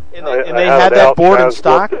they had that board in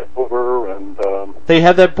stock? They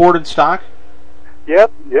had that board in stock? Yeah,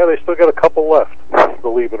 they still got a couple left,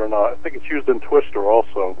 believe it or not. I think it's used in Twister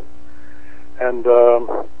also. And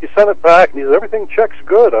he sent it back, and he said, everything checks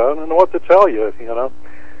good. I don't know what to tell you,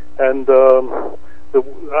 And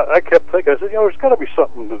I kept thinking, I said, there's got to be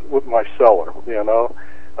something with my cellar,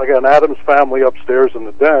 I got an Addams Family upstairs in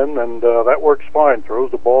the den, and that works fine,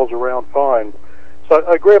 throws the balls around fine. So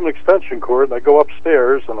I grab an extension cord, and I go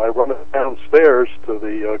upstairs, and I run it downstairs to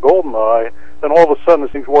the GoldenEye, and all of a sudden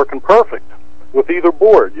it seems working perfect with either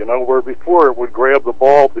board, where before it would grab the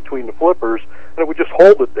ball between the flippers, and it would just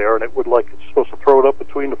hold it there, and it would, like it's supposed to throw it up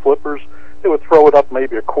between the flippers, it would throw it up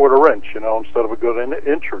maybe a quarter inch, instead of a good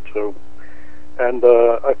inch or two. And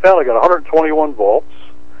I found I got 121 volts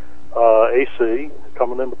AC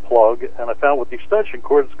coming in the plug, and I found with the extension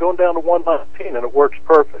cord it's going down to 119, and it works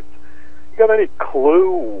perfect. You got any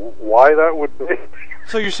clue why that would be?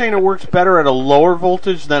 So you're saying it works better at a lower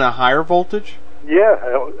voltage than a higher voltage? Yeah,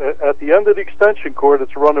 at the end of the extension cord,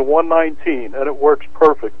 it's running 119, and it works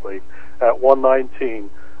perfectly at 119.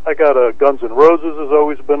 I got Guns N' Roses has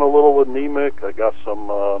always been a little anemic. I got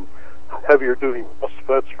some heavier duty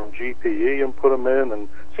MOSFETs from GPE and put them in, and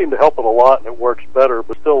seem to help it a lot, and it works better.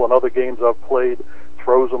 But still, in other games I've played,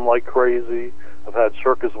 throws them like crazy. I've had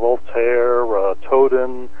Circus Voltaire,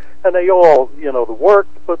 Totem, and they all,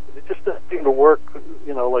 worked, but it just didn't seem to work,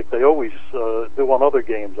 like they always do on other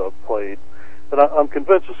games I've played. And I'm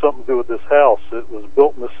convinced it's something to do with this house. It was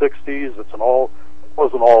built in the 60s. It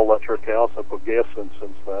was an all-electric house. I put gas in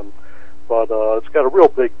since then. But it's got a real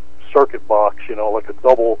big circuit box, like a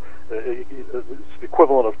double, it's the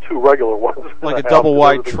equivalent of 2 regular ones. Like a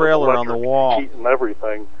double-wide trailer on the wall. Heat and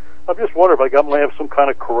everything. I'm just wondering if I might have some kind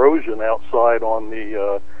of corrosion outside on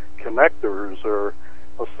the connectors, or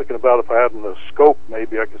I was thinking about if I had in the scope,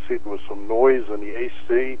 maybe I could see if there was some noise in the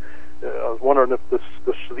AC. I was wondering if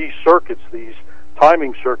these circuits, these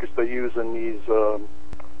timing circuits they use in these,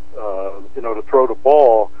 to throw the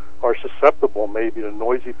ball, are susceptible maybe to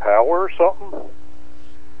noisy power or something.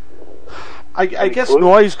 I guess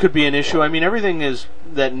noise could be an issue. I mean, everything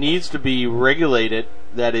that needs to be regulated,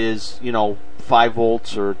 that is, 5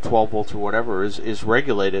 volts or 12 volts or whatever, is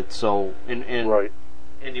regulated. So, right.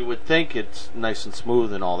 And you would think it's nice and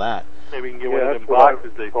smooth and all that. Maybe you can get one of them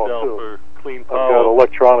boxes they sell for clean power. I've got an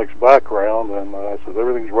electronics background, and I said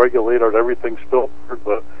everything's regulated, everything's filtered,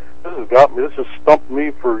 but this has stumped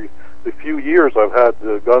me for the few years I've had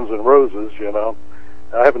Guns N' Roses,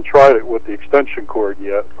 I haven't tried it with the extension cord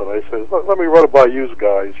yet, but I said, let me run it by you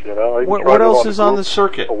guys, What else is on the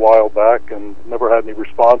circuit? A while back, and never had any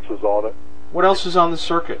responses on it. What else is on the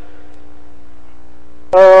circuit?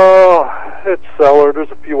 It's cellar. There's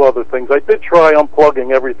a few other things. I did try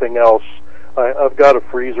unplugging everything else. I've got a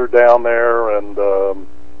freezer down there, and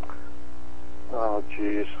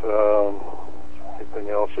anything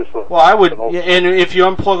else? I would. And if you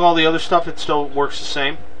unplug all the other stuff, it still works the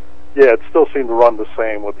same. Yeah, it still seemed to run the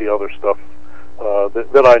same with the other stuff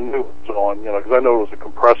that I knew was on. Because I know it was a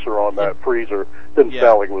compressor on that freezer. Didn't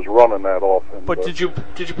sound like it was running that often. But did you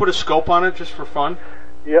put a scope on it just for fun?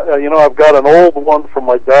 Yeah, I've got an old one from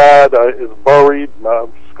my dad. It's buried, and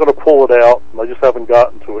I'm just going to pull it out, and I just haven't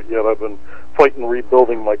gotten to it yet. I've been fighting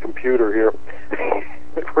rebuilding my computer here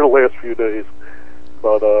for the last few days.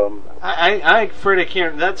 But I'm afraid I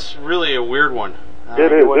can't. That's really a weird one.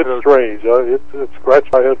 It is. It's strange. It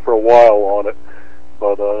scratched my head for a while on it,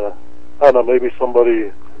 but I don't know. Maybe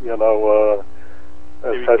somebody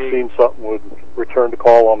has seen something, would return the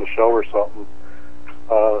call on the show or something.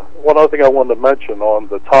 One other thing I wanted to mention on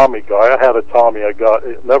the Tommy guy, I had a Tommy I got,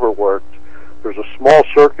 it never worked. There's a small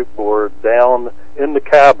circuit board down in the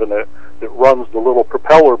cabinet that runs the little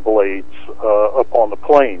propeller blades up on the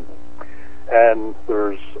plane. And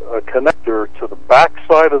there's a connector to the back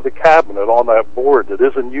side of the cabinet on that board that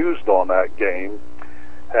isn't used on that game.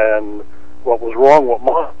 And what was wrong with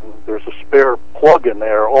mine, there's a spare plug in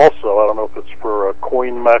there also. I don't know if it's for a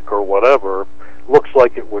coin mech or whatever. Looks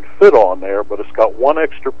like it would fit on there, but it's got one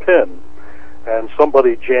extra pin, and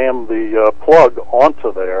somebody jammed the plug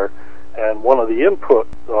onto there, and one of the input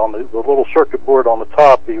on the little circuit board on the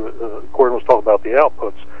top, Gordon was talking about the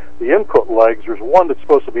outputs, the input legs, there's one that's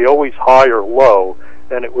supposed to be always high or low,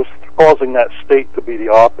 and it was causing that state to be the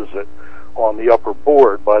opposite on the upper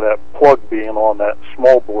board by that plug being on that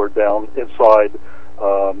small board down inside,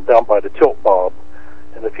 down by the tilt bob.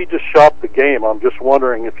 And if he just shopped the game, I'm just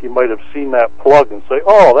wondering if he might have seen that plug and say,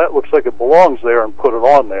 oh, that looks like it belongs there, and put it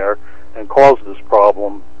on there and caused this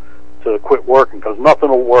problem to quit working, because nothing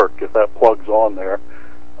will work if that plug's on there.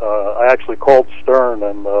 I actually called Stern,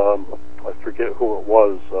 and I forget who it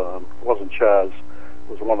was. It wasn't Chaz. It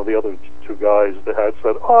was one of the other two guys that had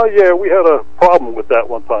said, oh, yeah, we had a problem with that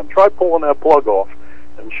one time. Try pulling that plug off.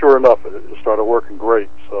 And sure enough, it started working great.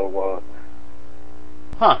 So,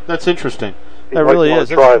 that's interesting. That really is.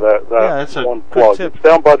 Try that's one plug. Tip. It's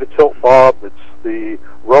down by the tilt bob. It's the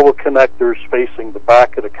row of connectors facing the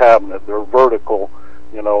back of the cabinet. They're vertical,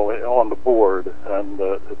 on the board, and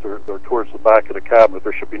they're towards the back of the cabinet.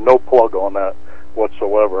 There should be no plug on that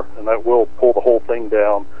whatsoever, and that will pull the whole thing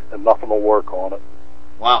down, and nothing will work on it.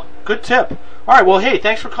 Wow, good tip. All right, well, hey,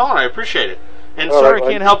 thanks for calling. I appreciate it. And sorry I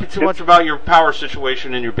can't help you too much about your power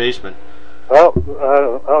situation in your basement. Well,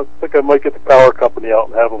 I think I might get the power company out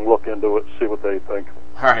and have them look into it, see what they think.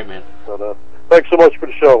 All right, man. But, thanks so much for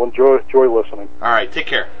the show. Enjoy listening. All right, take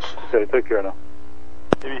care. Okay, take care now.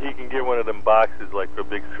 Maybe he can get one of them boxes like for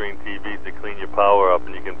big screen TVs to clean your power up,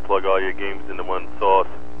 and you can plug all your games into one source.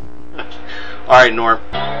 All right, Norm,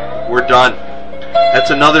 we're done. That's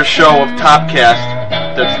another show of TOPcast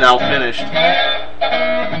that's now finished,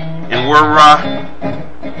 and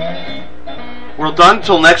we're done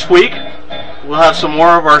till next week. We'll have some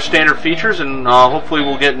more of our standard features, and hopefully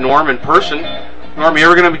we'll get Norm in person. Norm, you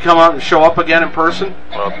ever going to come out and show up again in person?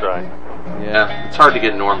 I'll try. Yeah, it's hard to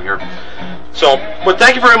get Norm here. So, but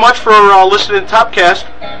thank you very much for listening to TOPcast,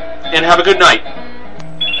 and have a good night.